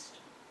Christ.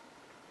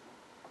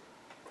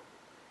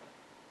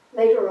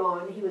 Later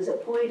on, he was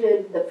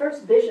appointed the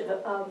first bishop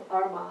of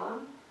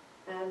Armagh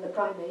and the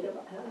primate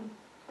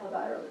of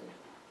Ireland.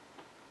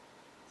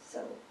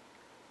 So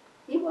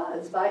he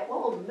was, by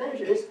all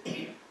measures,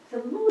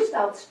 the most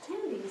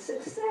outstanding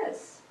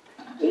success.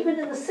 Even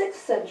in the 6th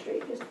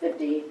century, just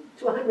 50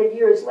 to 100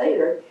 years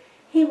later,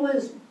 he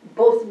was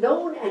both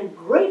known and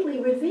greatly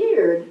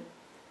revered.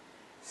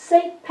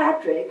 Saint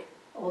Patrick,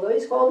 although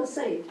he's called a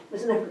saint,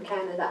 was never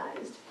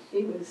canonized.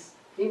 He was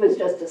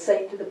just a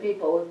saint to the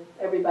people, and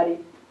everybody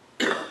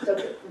took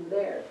it from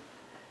there.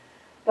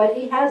 But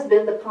he has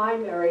been the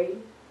primary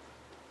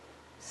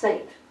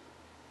saint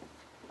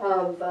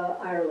of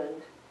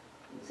Ireland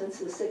since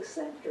the 6th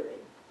century.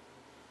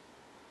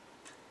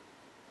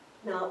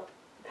 Now,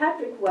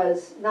 Patrick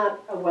was not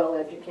a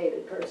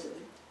well-educated person.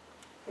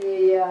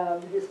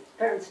 His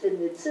parents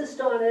didn't insist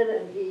on it,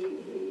 and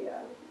he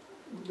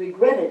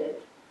regretted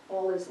it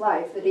all his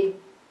life, that he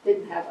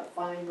didn't have a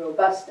fine,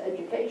 robust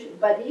education.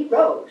 But he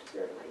wrote,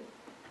 certainly,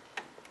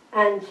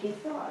 and he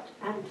thought,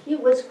 and he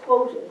was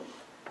quoted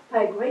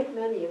by a great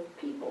many of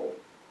people,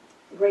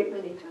 a great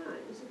many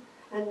times.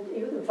 And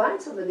you can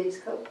find some of these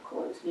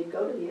quotes if you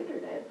go to the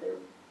internet. There are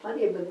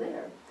plenty of them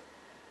there.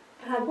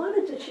 But I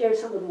wanted to share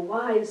some of the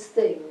wise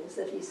things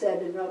that he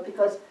said and wrote,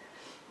 because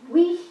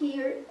we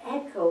hear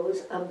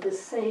echoes of the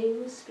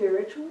same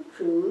spiritual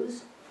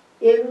truths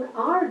in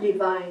our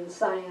divine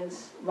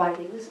science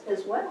writings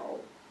as well.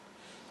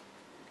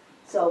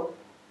 So,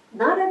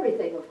 not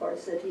everything, of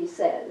course, that he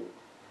said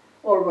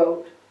or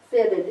wrote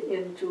fitted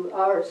into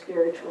our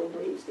spiritual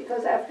beliefs,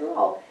 because after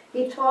all,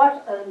 he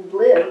taught and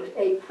lived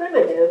a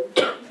primitive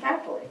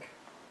Catholic.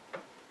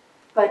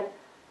 But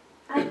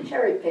I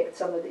cherry-picked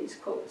some of these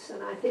quotes,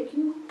 and I think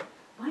you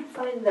might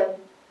find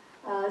them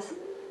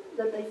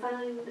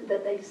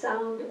that they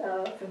sound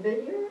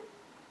familiar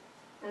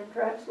and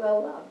perhaps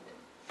well-loved.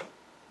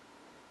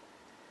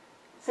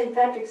 St.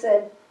 Patrick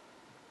said,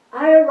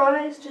 "I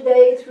arise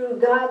today through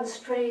God's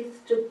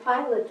strength to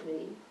pilot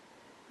me,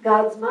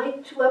 God's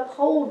might to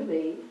uphold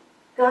me,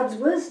 God's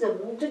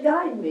wisdom to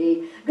guide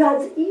me,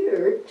 God's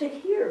ear to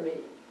hear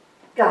me,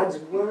 God's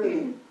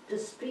word to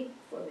speak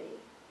for me,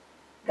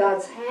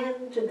 God's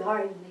hand to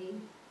guard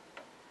me,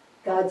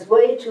 God's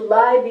way to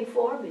lie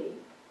before me,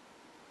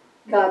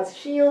 God's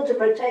shield to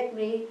protect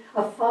me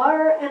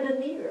afar and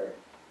anear,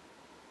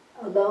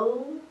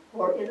 alone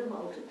or in a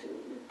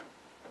multitude."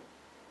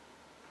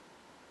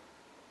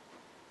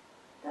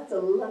 That's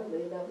a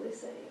lovely, lovely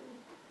saying.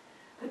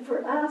 But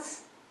for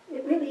us,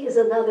 it really is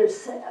another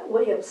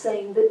way of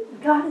saying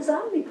that God is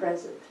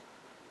omnipresent.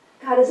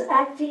 God is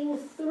acting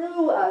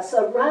through us,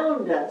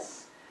 around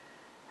us,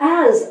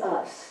 as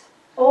us,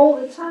 all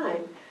the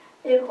time,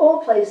 in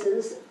all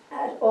places,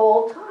 at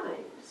all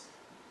times.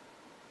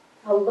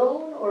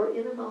 Alone or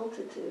in a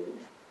multitude,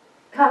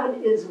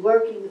 God is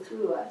working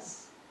through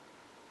us,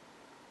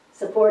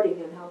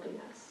 supporting and helping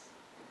us.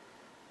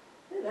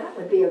 That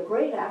would be a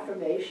great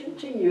affirmation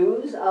to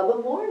use of a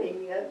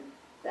morning.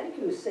 Thank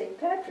you, St.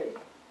 Patrick.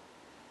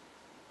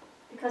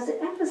 Because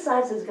it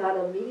emphasizes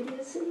God's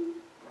immediacy,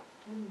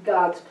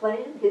 God's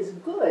plan, His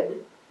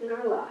good in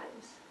our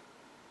lives.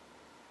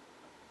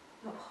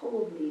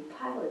 Uphold me,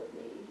 pilot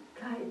me,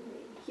 guide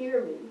me,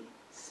 hear me,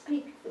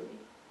 speak for me,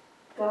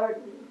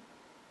 guard me,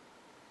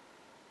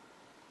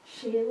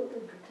 shield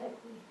and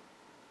protect me.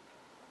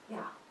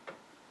 Yeah,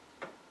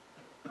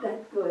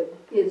 that good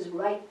is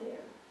right there.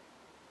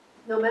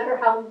 No matter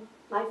how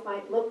life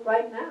might look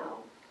right now,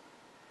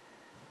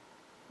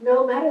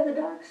 no matter the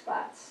dark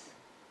spots,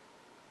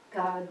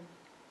 God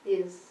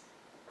is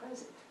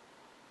present.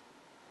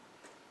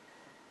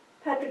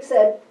 Patrick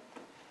said,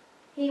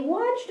 "He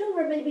watched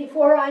over me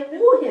before I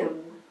knew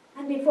him,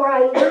 and before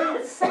I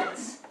learned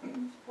sense,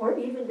 or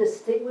even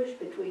distinguished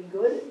between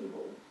good and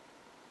evil."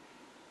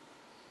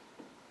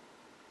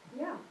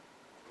 Yeah.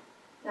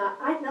 Now,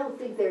 I don't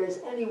think there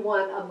is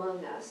anyone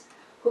among us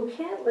who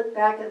can't look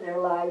back in their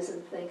lives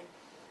and think,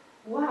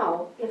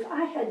 wow, if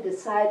I had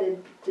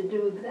decided to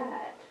do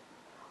that,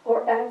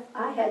 or if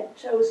I had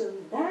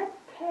chosen that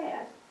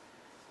path,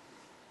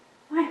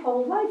 my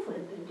whole life would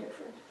have been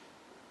different.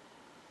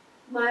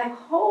 My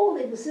whole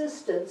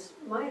existence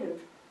might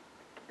have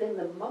been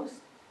the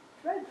most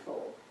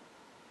dreadful,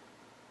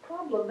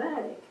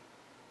 problematic,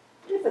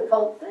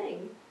 difficult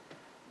thing.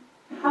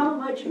 How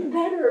much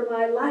better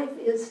my life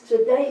is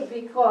today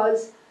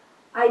because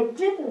I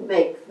didn't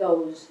make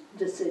those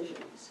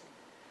decisions.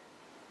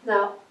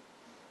 Now,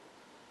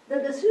 the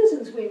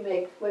decisions we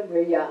make when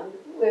we're young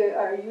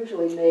are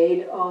usually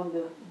made on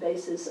the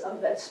basis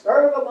of that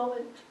spur of a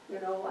moment,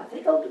 I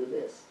think I'll do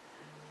this,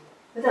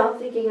 without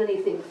thinking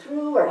anything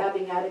through or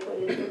having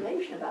adequate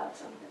information about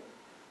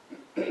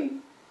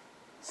something.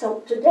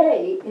 So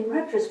today, in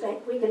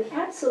retrospect, we can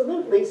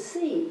absolutely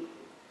see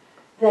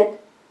that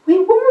we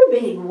were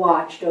being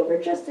watched over,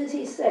 just as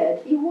he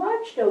said, he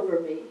watched over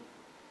me.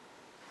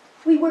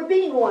 We were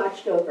being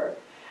watched over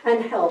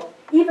and helped,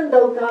 even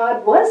though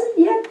God wasn't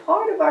yet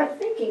part of our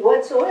thinking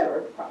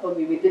whatsoever.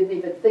 Probably we didn't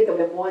even think of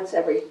him once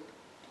every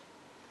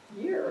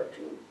year or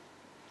two.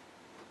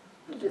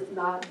 Just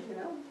nod,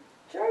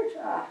 church,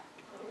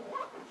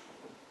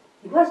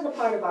 He wasn't a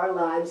part of our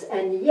lives,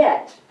 and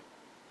yet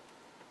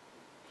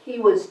he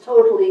was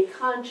totally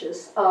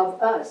conscious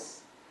of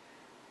us.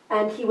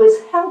 And he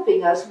was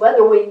helping us,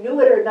 whether we knew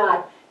it or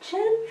not,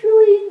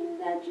 gently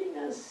nudging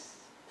us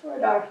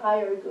toward our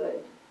higher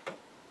good.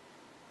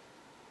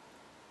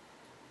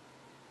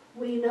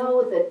 We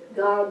know that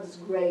God's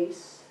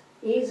grace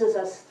eases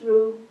us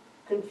through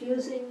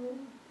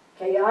confusing,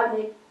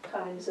 chaotic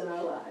times in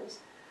our lives.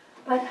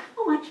 But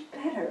how much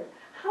better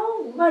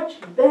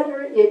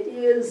it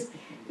is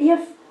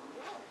if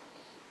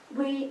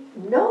we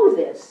know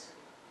this.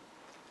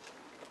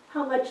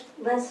 How much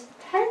less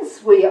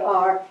tense we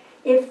are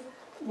if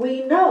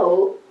we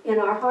know in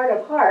our heart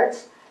of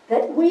hearts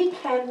that we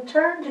can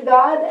turn to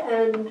God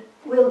and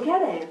we'll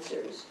get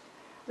answers.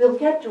 We'll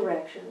get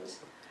directions.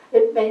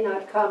 It may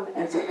not come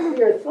as a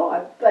clear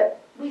thought, but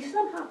we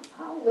somehow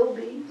will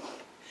be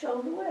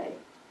shown the way.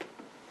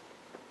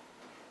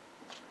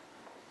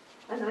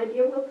 An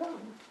idea will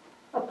come.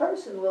 A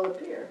person will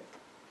appear.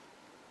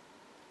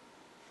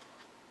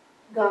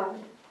 God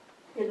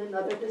in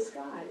another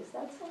disguise,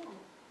 that's all.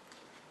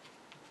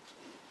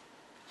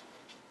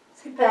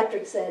 St.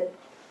 Patrick said,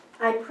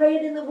 I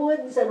prayed in the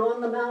woods and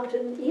on the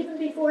mountain even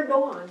before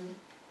dawn.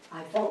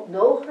 I felt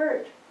no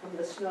hurt from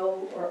the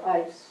snow or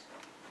ice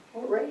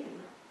or rain.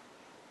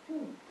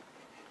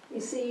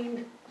 He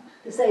seemed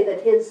to say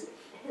that his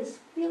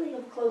feeling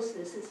of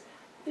closeness, his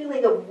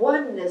feeling of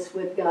oneness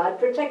with God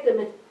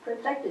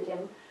protected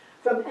him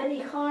from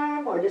any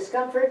harm or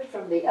discomfort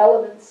from the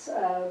elements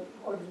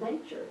or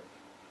nature.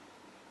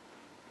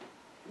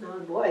 Now,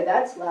 boy,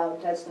 that's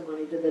loud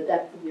testimony to the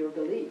depth of your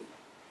belief.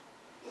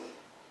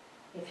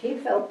 If he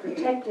felt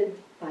protected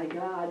by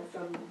God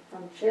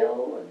from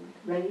chill and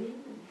rain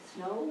and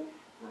snow,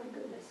 my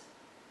goodness.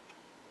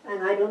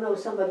 And I don't know,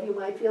 some of you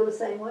might feel the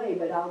same way,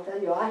 but I'll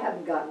tell you, I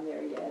haven't gotten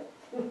there yet.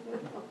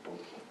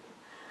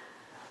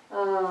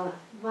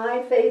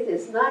 My faith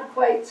is not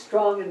quite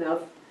strong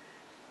enough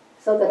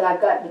so that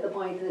I've gotten to the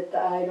point that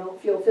I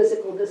don't feel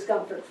physical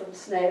discomfort from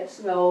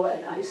snow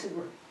and ice and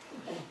rain.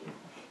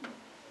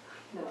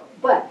 No,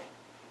 but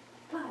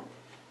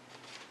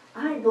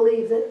I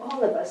believe that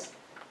all of us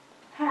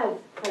have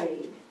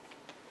prayed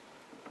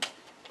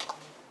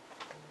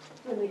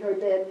when we heard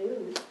bad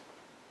news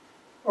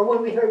or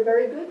when we heard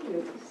very good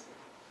news.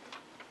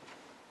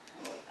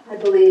 I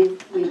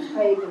believe we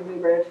prayed when we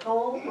were at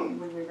home or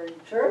when we were in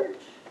church.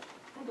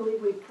 I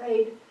believe we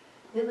prayed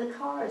in the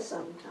car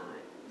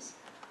sometimes,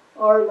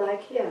 or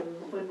like him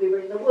when we were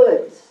in the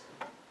woods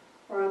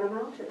or on a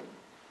mountain.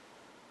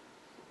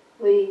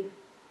 We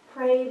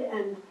prayed,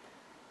 and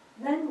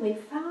then we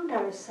found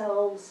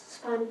ourselves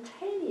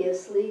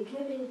spontaneously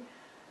giving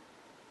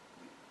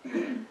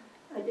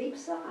a deep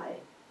sigh,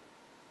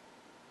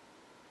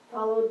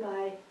 followed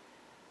by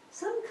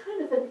some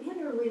kind of an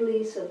inner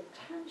release of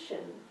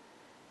tension.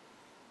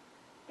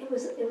 It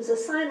was a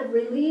sign of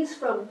release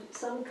from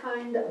some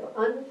kind of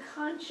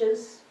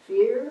unconscious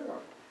fear or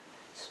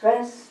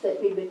stress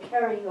that we've been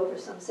carrying over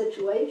some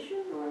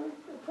situation or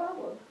a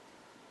problem.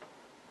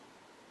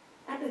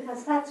 And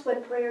because that's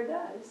what prayer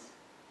does.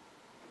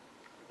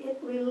 It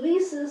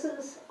releases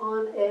us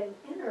on an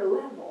inner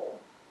level.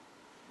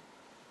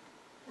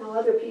 Now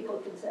other people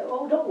can say,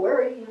 oh, don't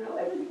worry,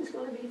 everything's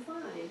going to be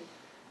fine.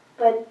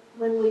 But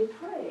when we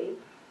pray,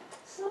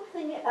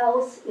 something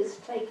else is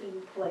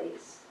taking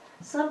place.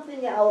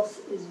 Something else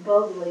is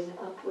bubbling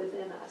up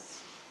within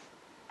us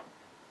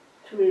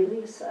to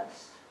release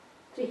us,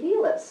 to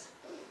heal us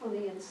on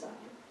the inside.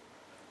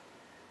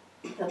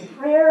 The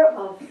prayer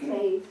of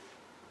faith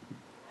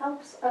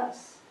helps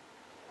us.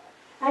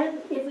 And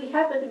if we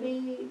happen to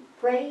be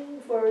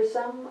praying for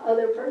some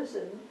other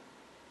person,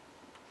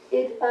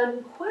 it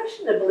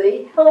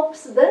unquestionably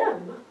helps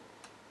them.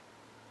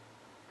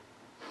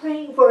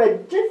 Praying for a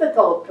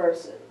difficult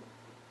person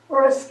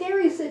or a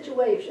scary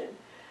situation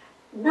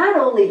not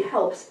only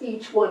helps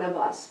each one of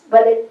us,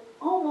 but it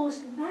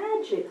almost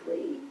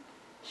magically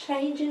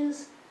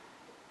changes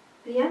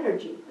the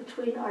energy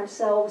between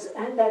ourselves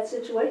and that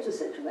situation. The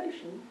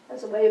situation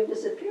has a way of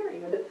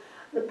disappearing.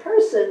 The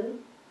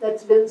person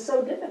that's been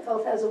so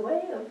difficult has a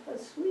way of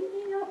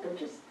sweetening up and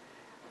just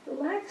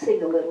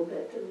relaxing a little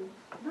bit and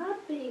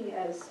not being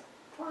as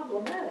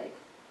problematic.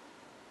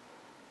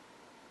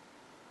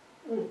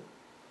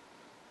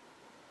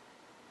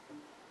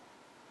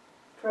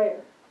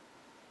 Prayer.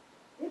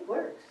 It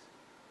works.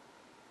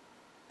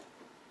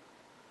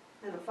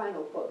 And a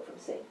final quote from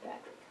St.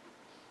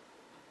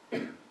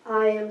 Patrick.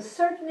 I am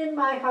certain in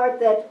my heart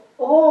that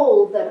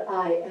all that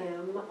I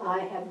am, I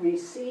have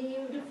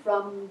received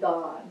from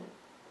God.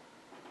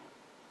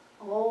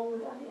 All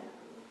that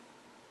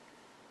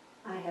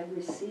I have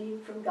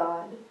received from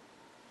God.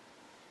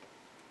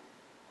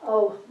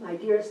 Oh, my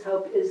dearest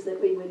hope is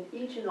that we would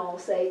each and all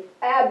say,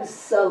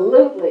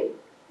 absolutely.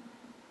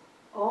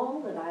 All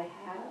that I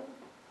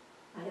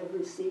have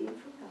received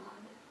from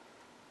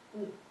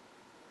God.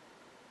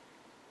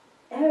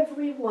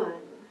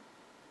 Everyone,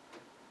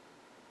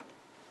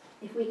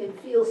 if we can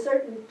feel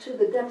certain to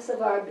the depths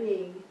of our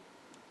being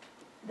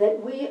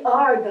that we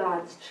are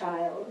God's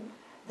child,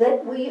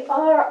 that we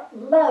are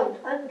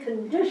loved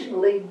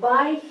unconditionally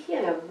by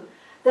Him,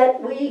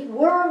 that we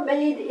were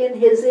made in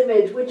His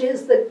image, which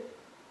is the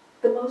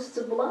most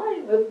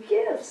sublime of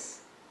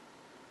gifts.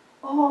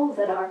 All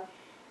that our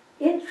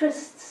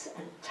interests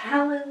and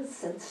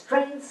talents and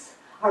strengths,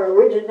 our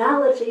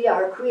originality,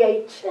 our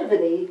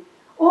creativity,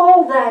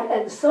 all that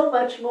and so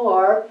much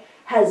more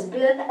has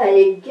been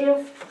a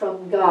gift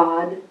from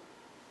God,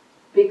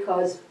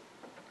 because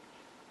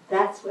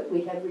that's what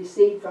we have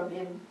received from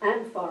Him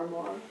and far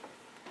more.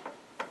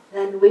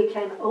 Then we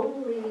can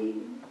only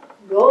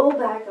roll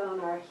back on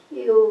our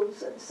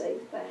heels and say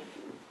thank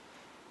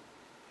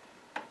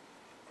you.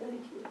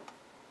 Thank you.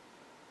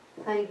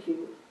 Thank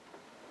you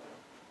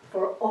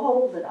for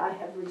all that I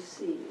have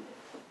received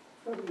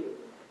from you.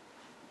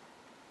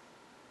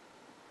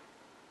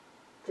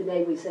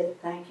 Today we say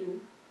thank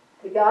you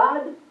to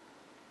God,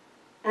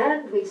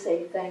 and we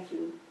say thank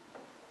you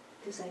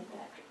to St.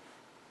 Patrick.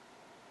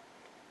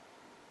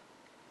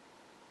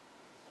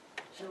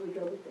 Shall we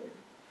go within?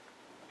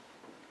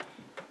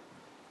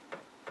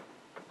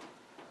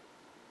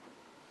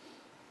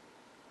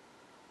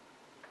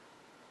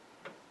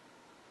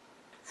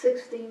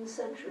 "16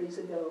 centuries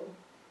ago,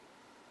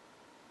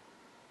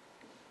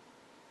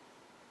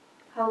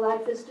 how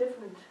life is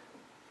different.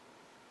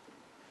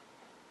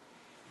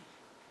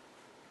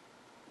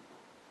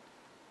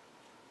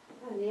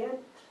 And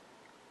yet,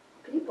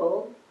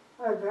 people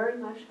are very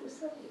much the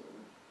same.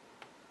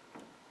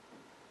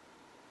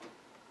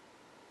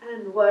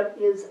 And what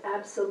is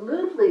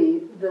absolutely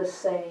the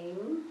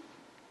same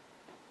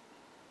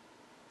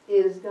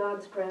is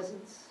God's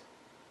presence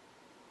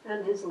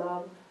and His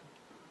love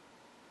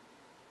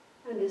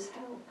and His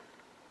help,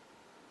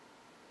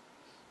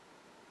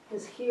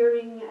 His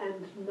hearing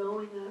and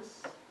knowing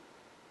us,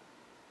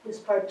 His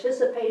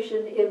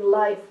participation in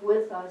life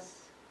with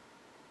us,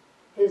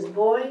 His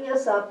buoying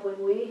us up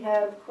when we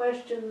have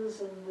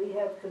questions and we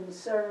have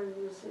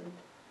concerns and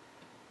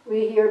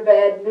we hear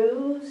bad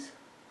news,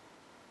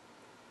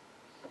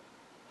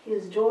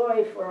 His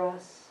joy for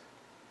us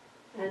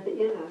and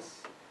in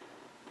us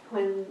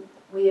when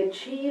we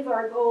achieve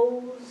our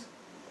goals,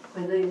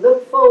 when we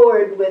look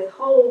forward with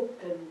hope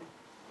and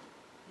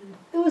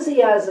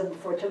enthusiasm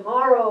for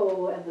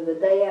tomorrow and the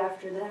day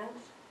after that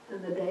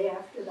and the day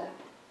after that.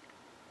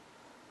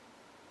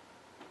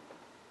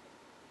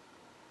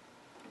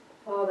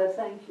 Father,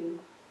 thank you.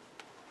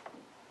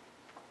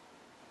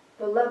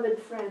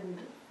 Beloved friend,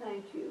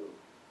 thank you.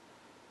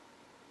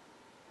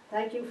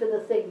 Thank you for the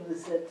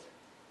things that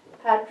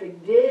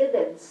Patrick did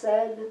and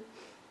said,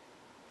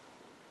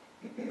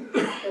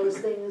 those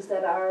things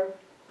that are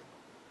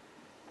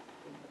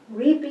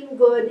reaping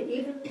good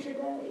even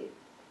today.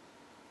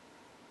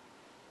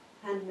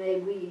 And may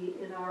we,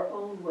 in our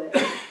own way,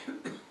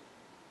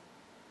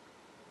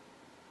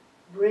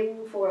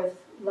 bring forth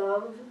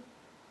love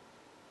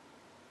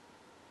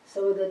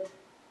so that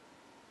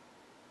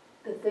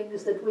the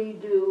things that we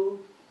do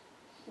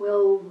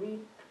will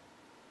reap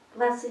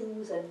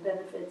blessings and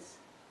benefits,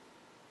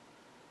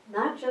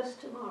 not just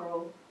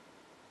tomorrow,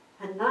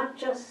 and not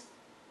just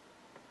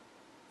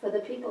for the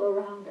people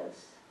around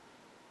us,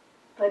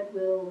 but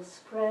will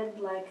spread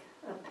like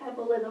a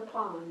pebble in a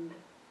pond,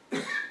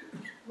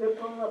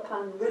 ripple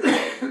upon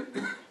ripple,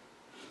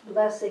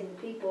 blessing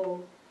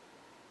people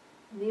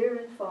near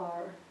and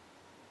far,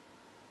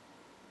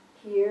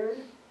 here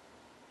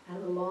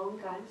and a long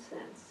time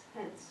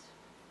hence.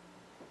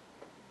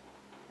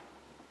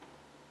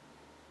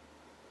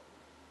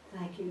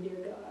 Thank you,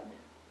 dear God.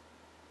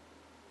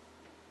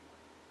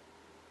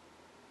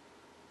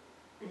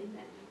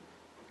 Amen.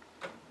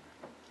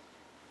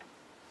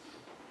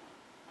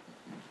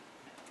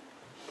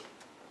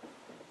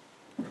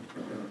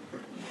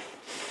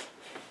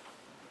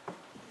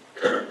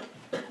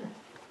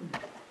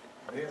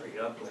 Very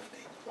uplifting.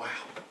 Wow.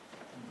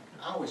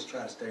 I always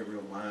try to stay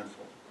real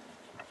mindful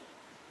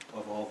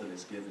of all that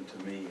is given to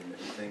me and the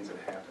things that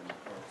happen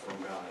are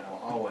from God.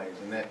 Always.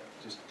 And that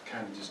just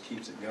kind of just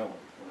keeps it going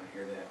when I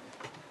hear that.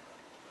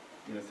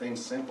 You know,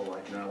 things simple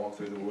like, I walk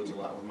through the woods a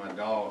lot with my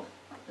dog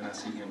and I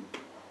see him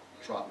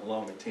trotting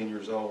along at 10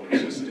 years old.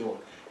 He's just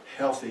still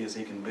healthy as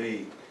he can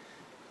be.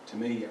 To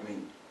me, I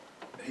mean,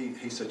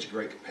 he's such a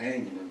great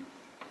companion, and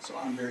so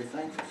I'm very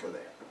thankful for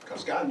that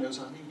because God knows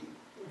I need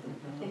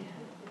him.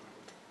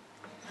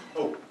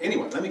 Oh,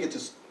 anyway, let me get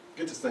this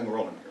thing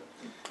rolling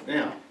here.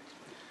 Now,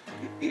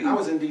 I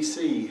was in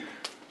D.C.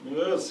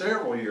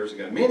 Several years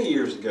ago, many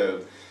years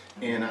ago,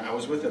 and I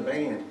was with a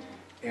band,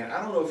 and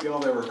I don't know if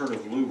y'all ever heard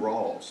of Lou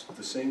Rawls,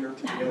 the singer.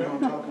 You know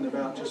what I'm talking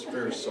about? Just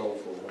very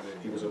soulful.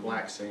 He was a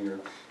black singer,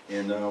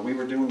 and we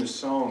were doing this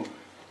song.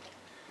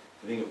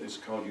 I think it's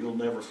called "You'll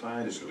Never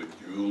Find." It's like,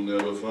 "You'll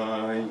never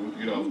find."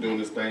 You know, I was doing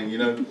this thing, you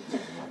know.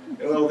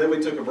 Well, then we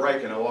took a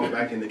break, and I walked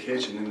back in the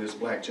kitchen, and this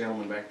black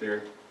gentleman back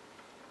there,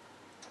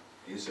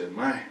 he said,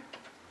 "Man,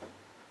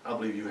 I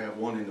believe you have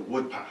one in the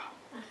woodpile."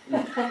 He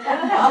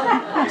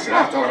said,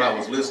 "I thought I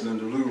was listening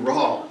to Lou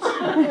Rawls."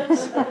 I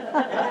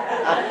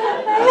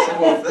said,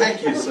 "Well,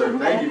 thank you, sir.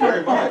 Thank you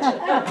very much."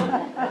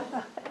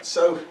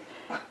 So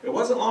it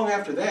wasn't long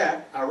after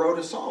that I wrote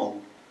a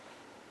song.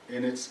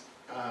 And it's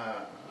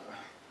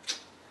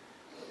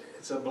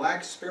a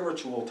black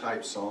spiritual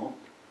type song.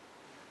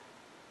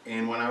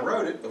 And when I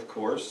wrote it, of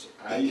course,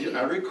 I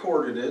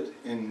recorded it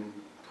and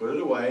put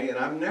it away, and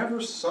I've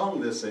never sung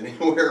this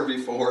anywhere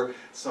before,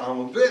 so I'm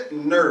a bit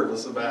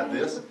nervous about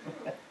this.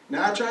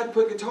 Now I tried to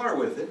put guitar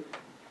with it,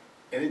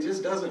 and it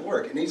just doesn't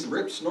work. It needs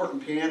rip, snorting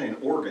piano and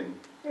organ,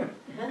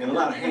 and a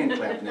lot of hand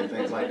clapping and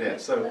things like that.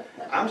 So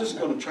I'm just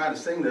going to try to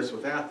sing this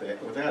without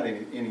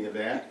any of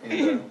that,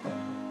 and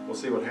we'll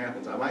see what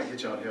happens. I might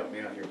get y'all to help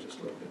me out here just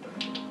a little bit.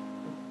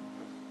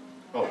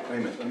 Oh, wait a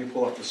minute, let me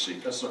pull up this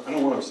sheet. I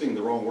don't want to sing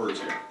the wrong words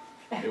here.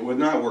 It would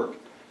not work.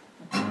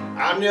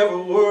 I never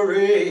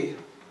worry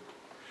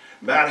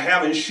about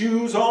having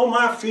shoes on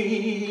my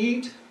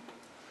feet,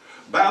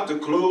 about the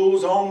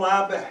clothes on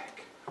my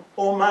back,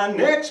 or my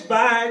next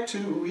bite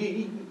to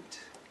eat.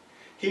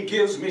 He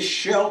gives me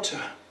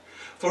shelter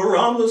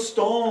from the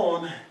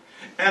storm,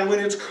 and when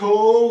it's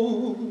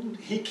cold,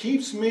 he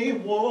keeps me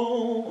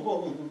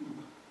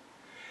warm.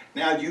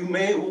 Now you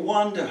may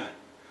wonder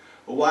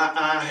why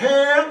I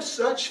have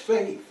such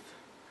faith.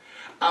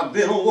 I've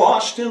been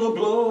washed in the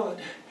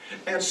blood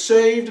and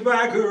saved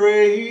by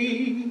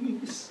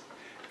grace.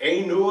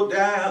 Ain't no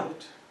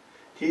doubt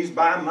he's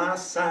by my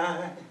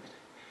side.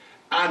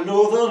 I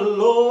know the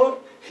Lord,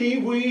 he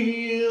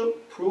will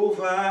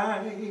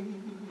provide.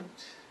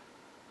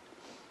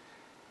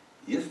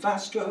 If I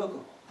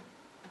struggle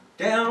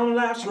down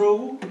life's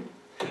road,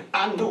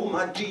 I know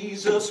my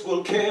Jesus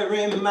will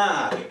carry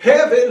my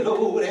heavy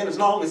load. And as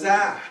long as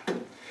I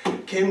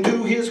can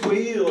do his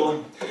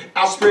will,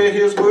 I'll spread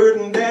his word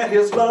and that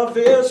his love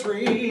is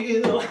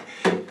real.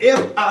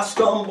 If I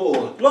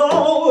stumble,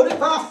 Lord,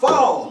 if I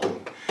fall,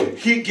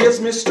 he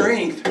gives me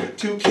strength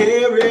to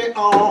carry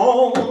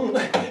on.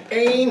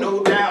 Ain't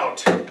no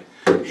doubt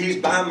he's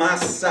by my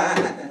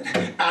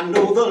side. I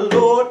know the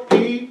Lord,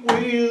 he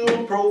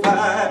will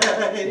provide.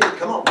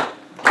 Come on.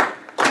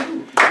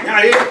 Now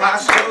if I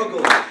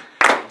struggle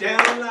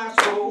down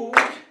life's road,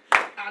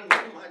 I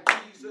know my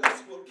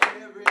Jesus will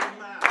carry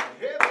my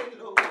heavy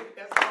load.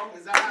 As long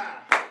as I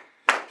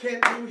can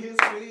do his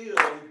will,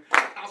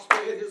 I'll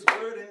spread his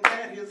word and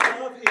that his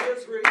love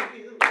is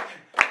real.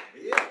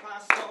 If I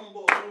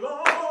stumble,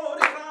 Lord,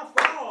 if I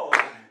fall,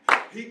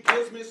 he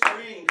gives me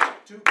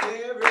strength to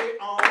carry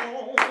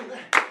on.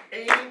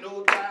 Ain't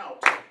no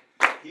doubt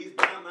he's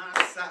by my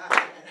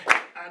side.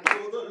 I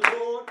know the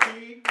Lord,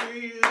 he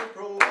will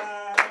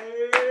provide.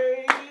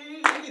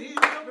 He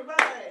will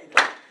provide.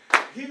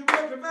 He will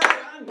provide.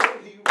 I know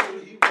he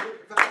will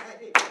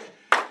provide.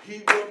 He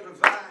will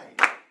provide.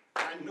 I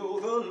know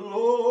the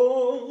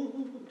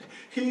Lord,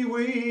 he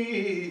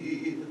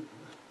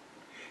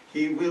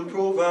will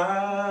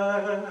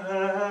provide.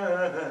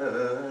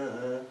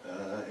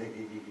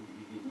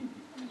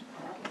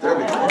 There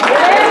we go.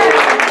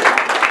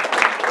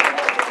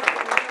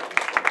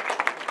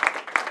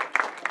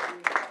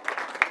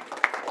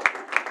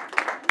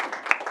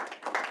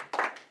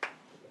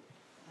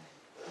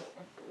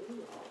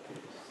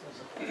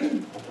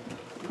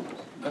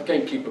 I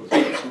can't keep a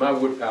beat, so my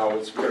wood power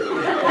is very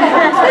good.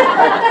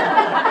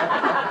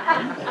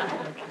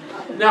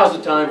 Now's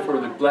the time for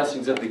the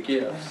blessings of the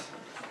gifts.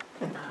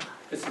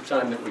 It's the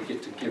time that we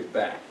get to give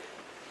back.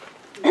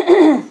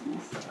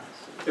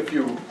 If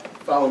you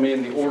follow me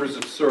in the orders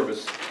of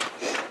service,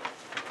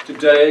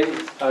 today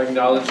I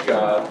acknowledge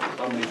God,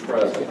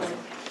 omnipresent,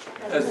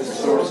 as the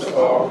source of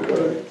all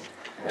good,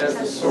 as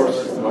the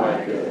source of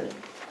my good.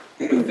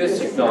 With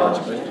this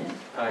acknowledgement,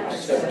 I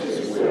accept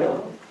his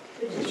will,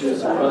 which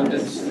is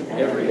abundance in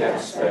every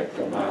aspect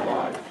of my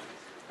life.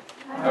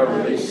 I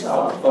release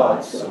all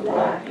thoughts of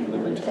lack and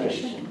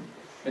limitation,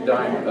 and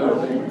I am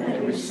open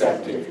and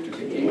receptive to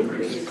the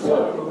increased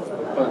flow of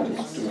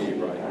abundance to me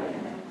right now.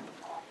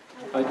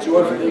 I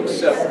joyfully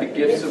accept the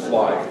gifts of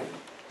life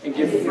and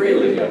give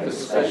freely of the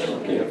special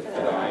gift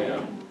that I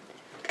am.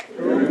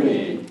 Through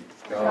me,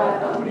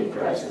 God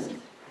omnipresent,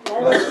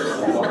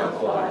 blesses and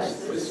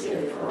multiplies this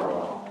gift for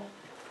all.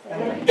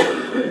 Thank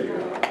you,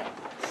 God.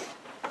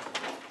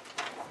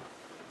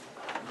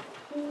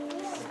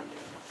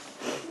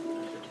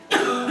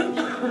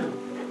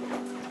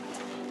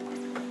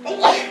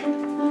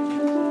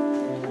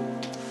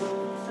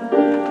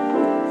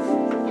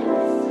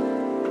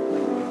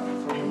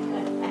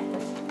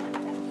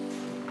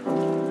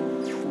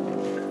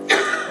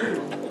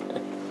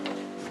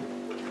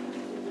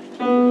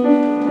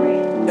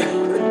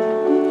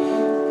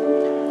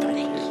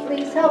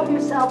 Help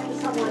yourself to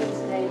someone's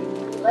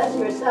name. Bless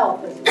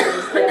yourself as well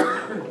as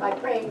them by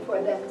praying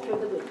for them through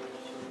the week.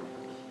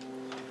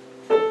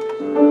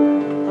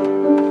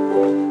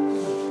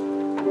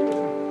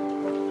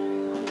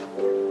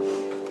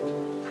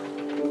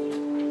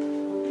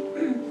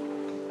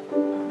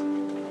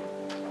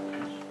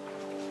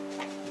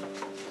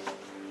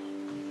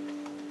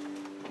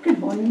 Good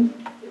morning.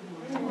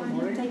 Good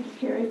morning. Thank you,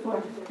 Carrie,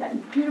 for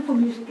that beautiful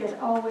music as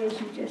always.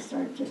 You just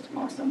are just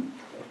awesome,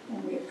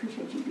 and we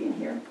appreciate you being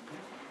here.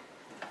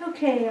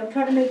 Okay, I'll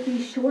try to make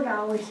these short. I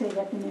always say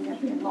that, and end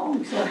up being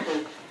long. So,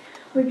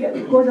 We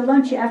go to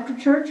lunch after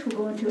church. We're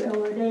going to El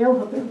Rodeo.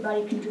 Hope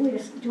everybody can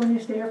join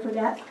us there for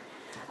that.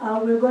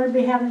 We're going to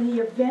be having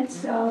the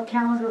events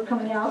calendar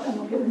coming out. I'm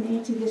going to get with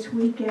Nancy this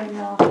week and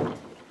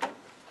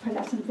put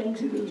out some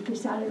things that we've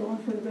decided on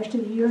for the rest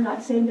of the year.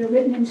 Not saying they're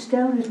written in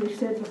stone, as we've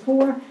said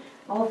before.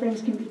 All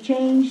things can be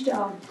changed.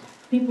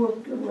 People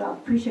will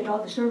appreciate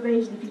all the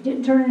surveys. And if you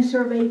didn't turn in a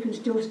survey, you can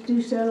still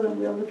do so, and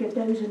we'll look at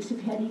those and see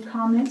if you had any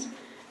comments.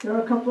 There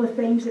are a couple of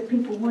things that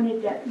people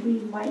wanted that we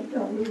want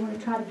to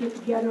try to get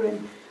together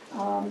and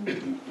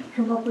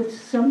come up with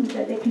something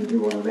that they can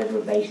do on a regular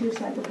basis,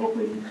 like the book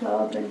reading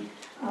club, and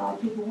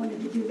people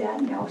wanted to do that,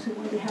 and they also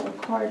wanted to have a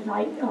card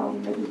night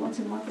maybe once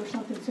a month or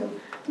something. So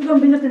we're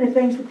going to be looking at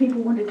things that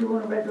people want to do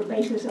on a regular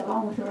basis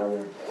along with our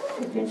other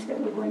events that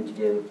we're going to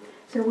do.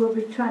 So we'll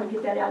be trying to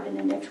get that out in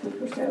the next week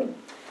or so.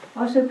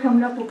 Also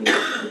coming up will be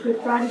the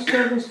Good Friday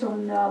service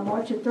on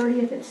March the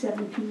 30th at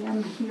 7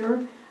 p.m.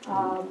 here.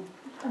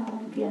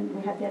 Again,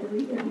 we have that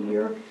every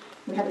year.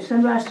 We have a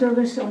sunrise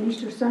service on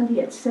Easter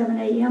Sunday at 7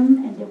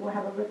 a.m. and then we'll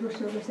have a regular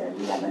service at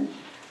 11.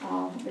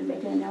 We'll be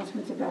making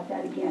announcements about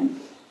that again.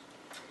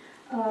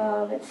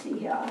 Let's see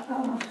here.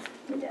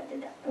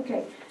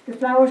 Okay, the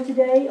flowers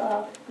today.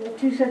 We have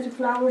 2 sets of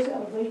flowers.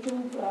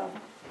 Rachel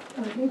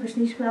gave us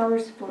these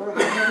flowers for her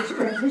mother's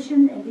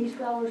transition, and these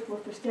flowers were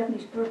for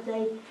Stephanie's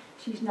birthday.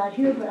 She's not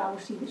here, but I will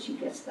see that she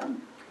gets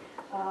them.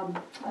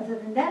 Other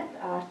than that,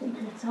 I think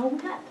that's all we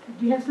got.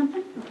 Do you have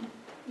something?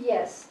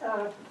 Yes,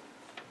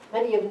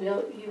 many of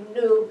you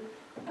knew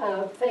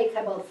Faye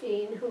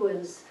Cabalfine, who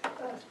is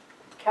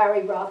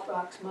Carrie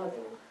Rothrock's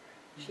mother.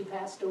 She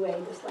passed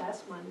away this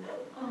last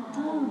Monday.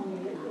 Oh.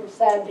 We're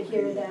sad to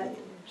hear that.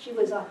 She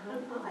was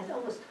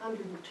almost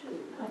 102.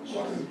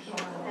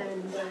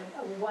 And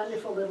a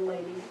wonderful little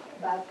lady,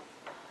 about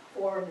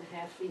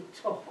 4.5 feet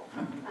tall,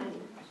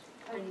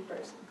 tiny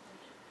person.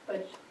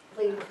 But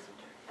please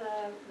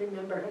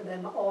remember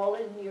them all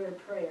in your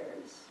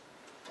prayers.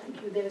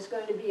 Thank you. There's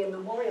going to be a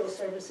memorial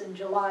service in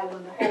July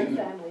when the whole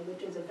family,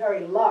 which is a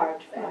very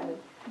large family,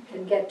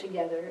 can get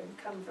together and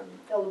come from the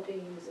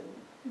Philippines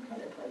and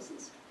other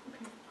places.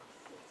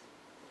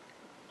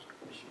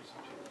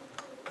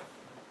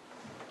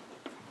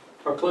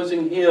 Our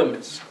closing hymn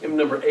is hymn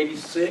number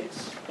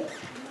 86.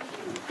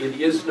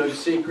 It is no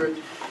secret,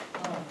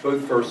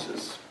 both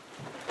verses.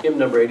 Hymn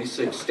number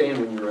 86. Stand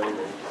when you're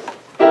able.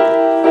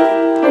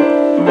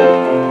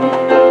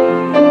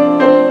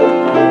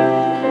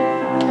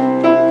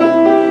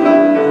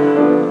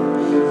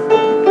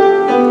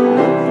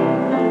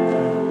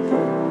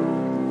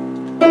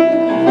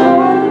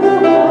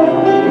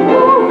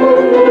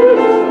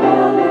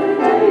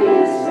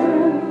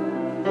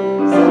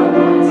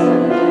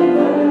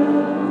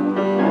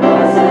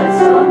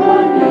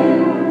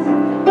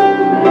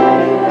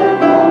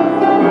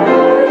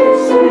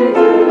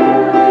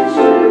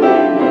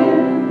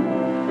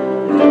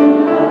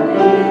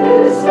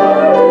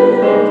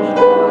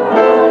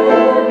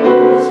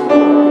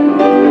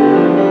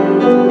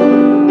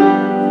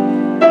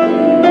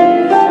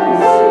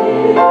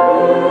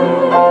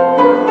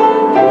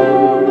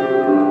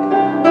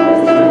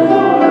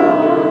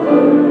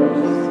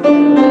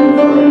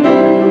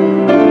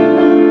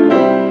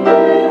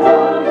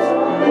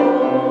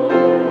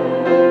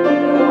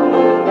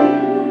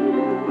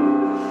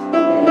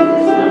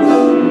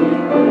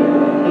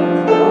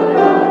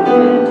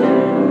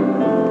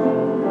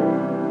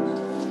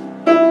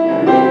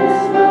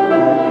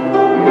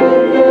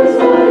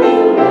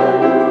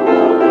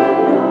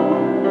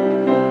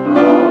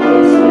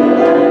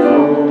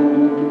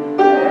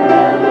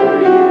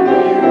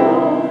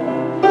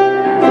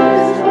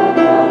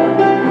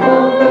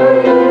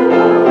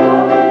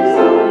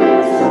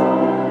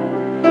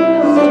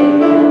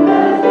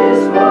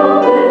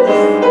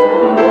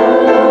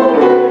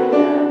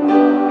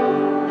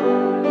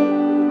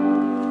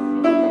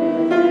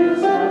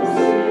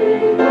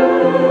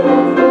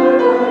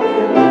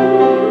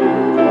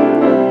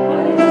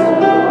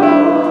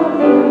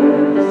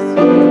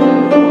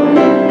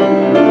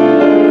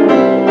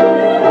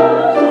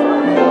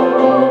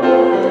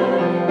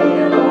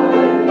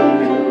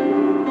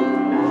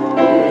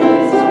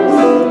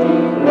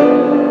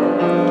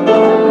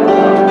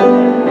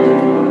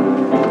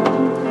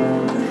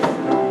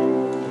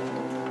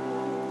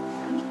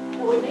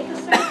 Shall we make a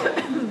circle?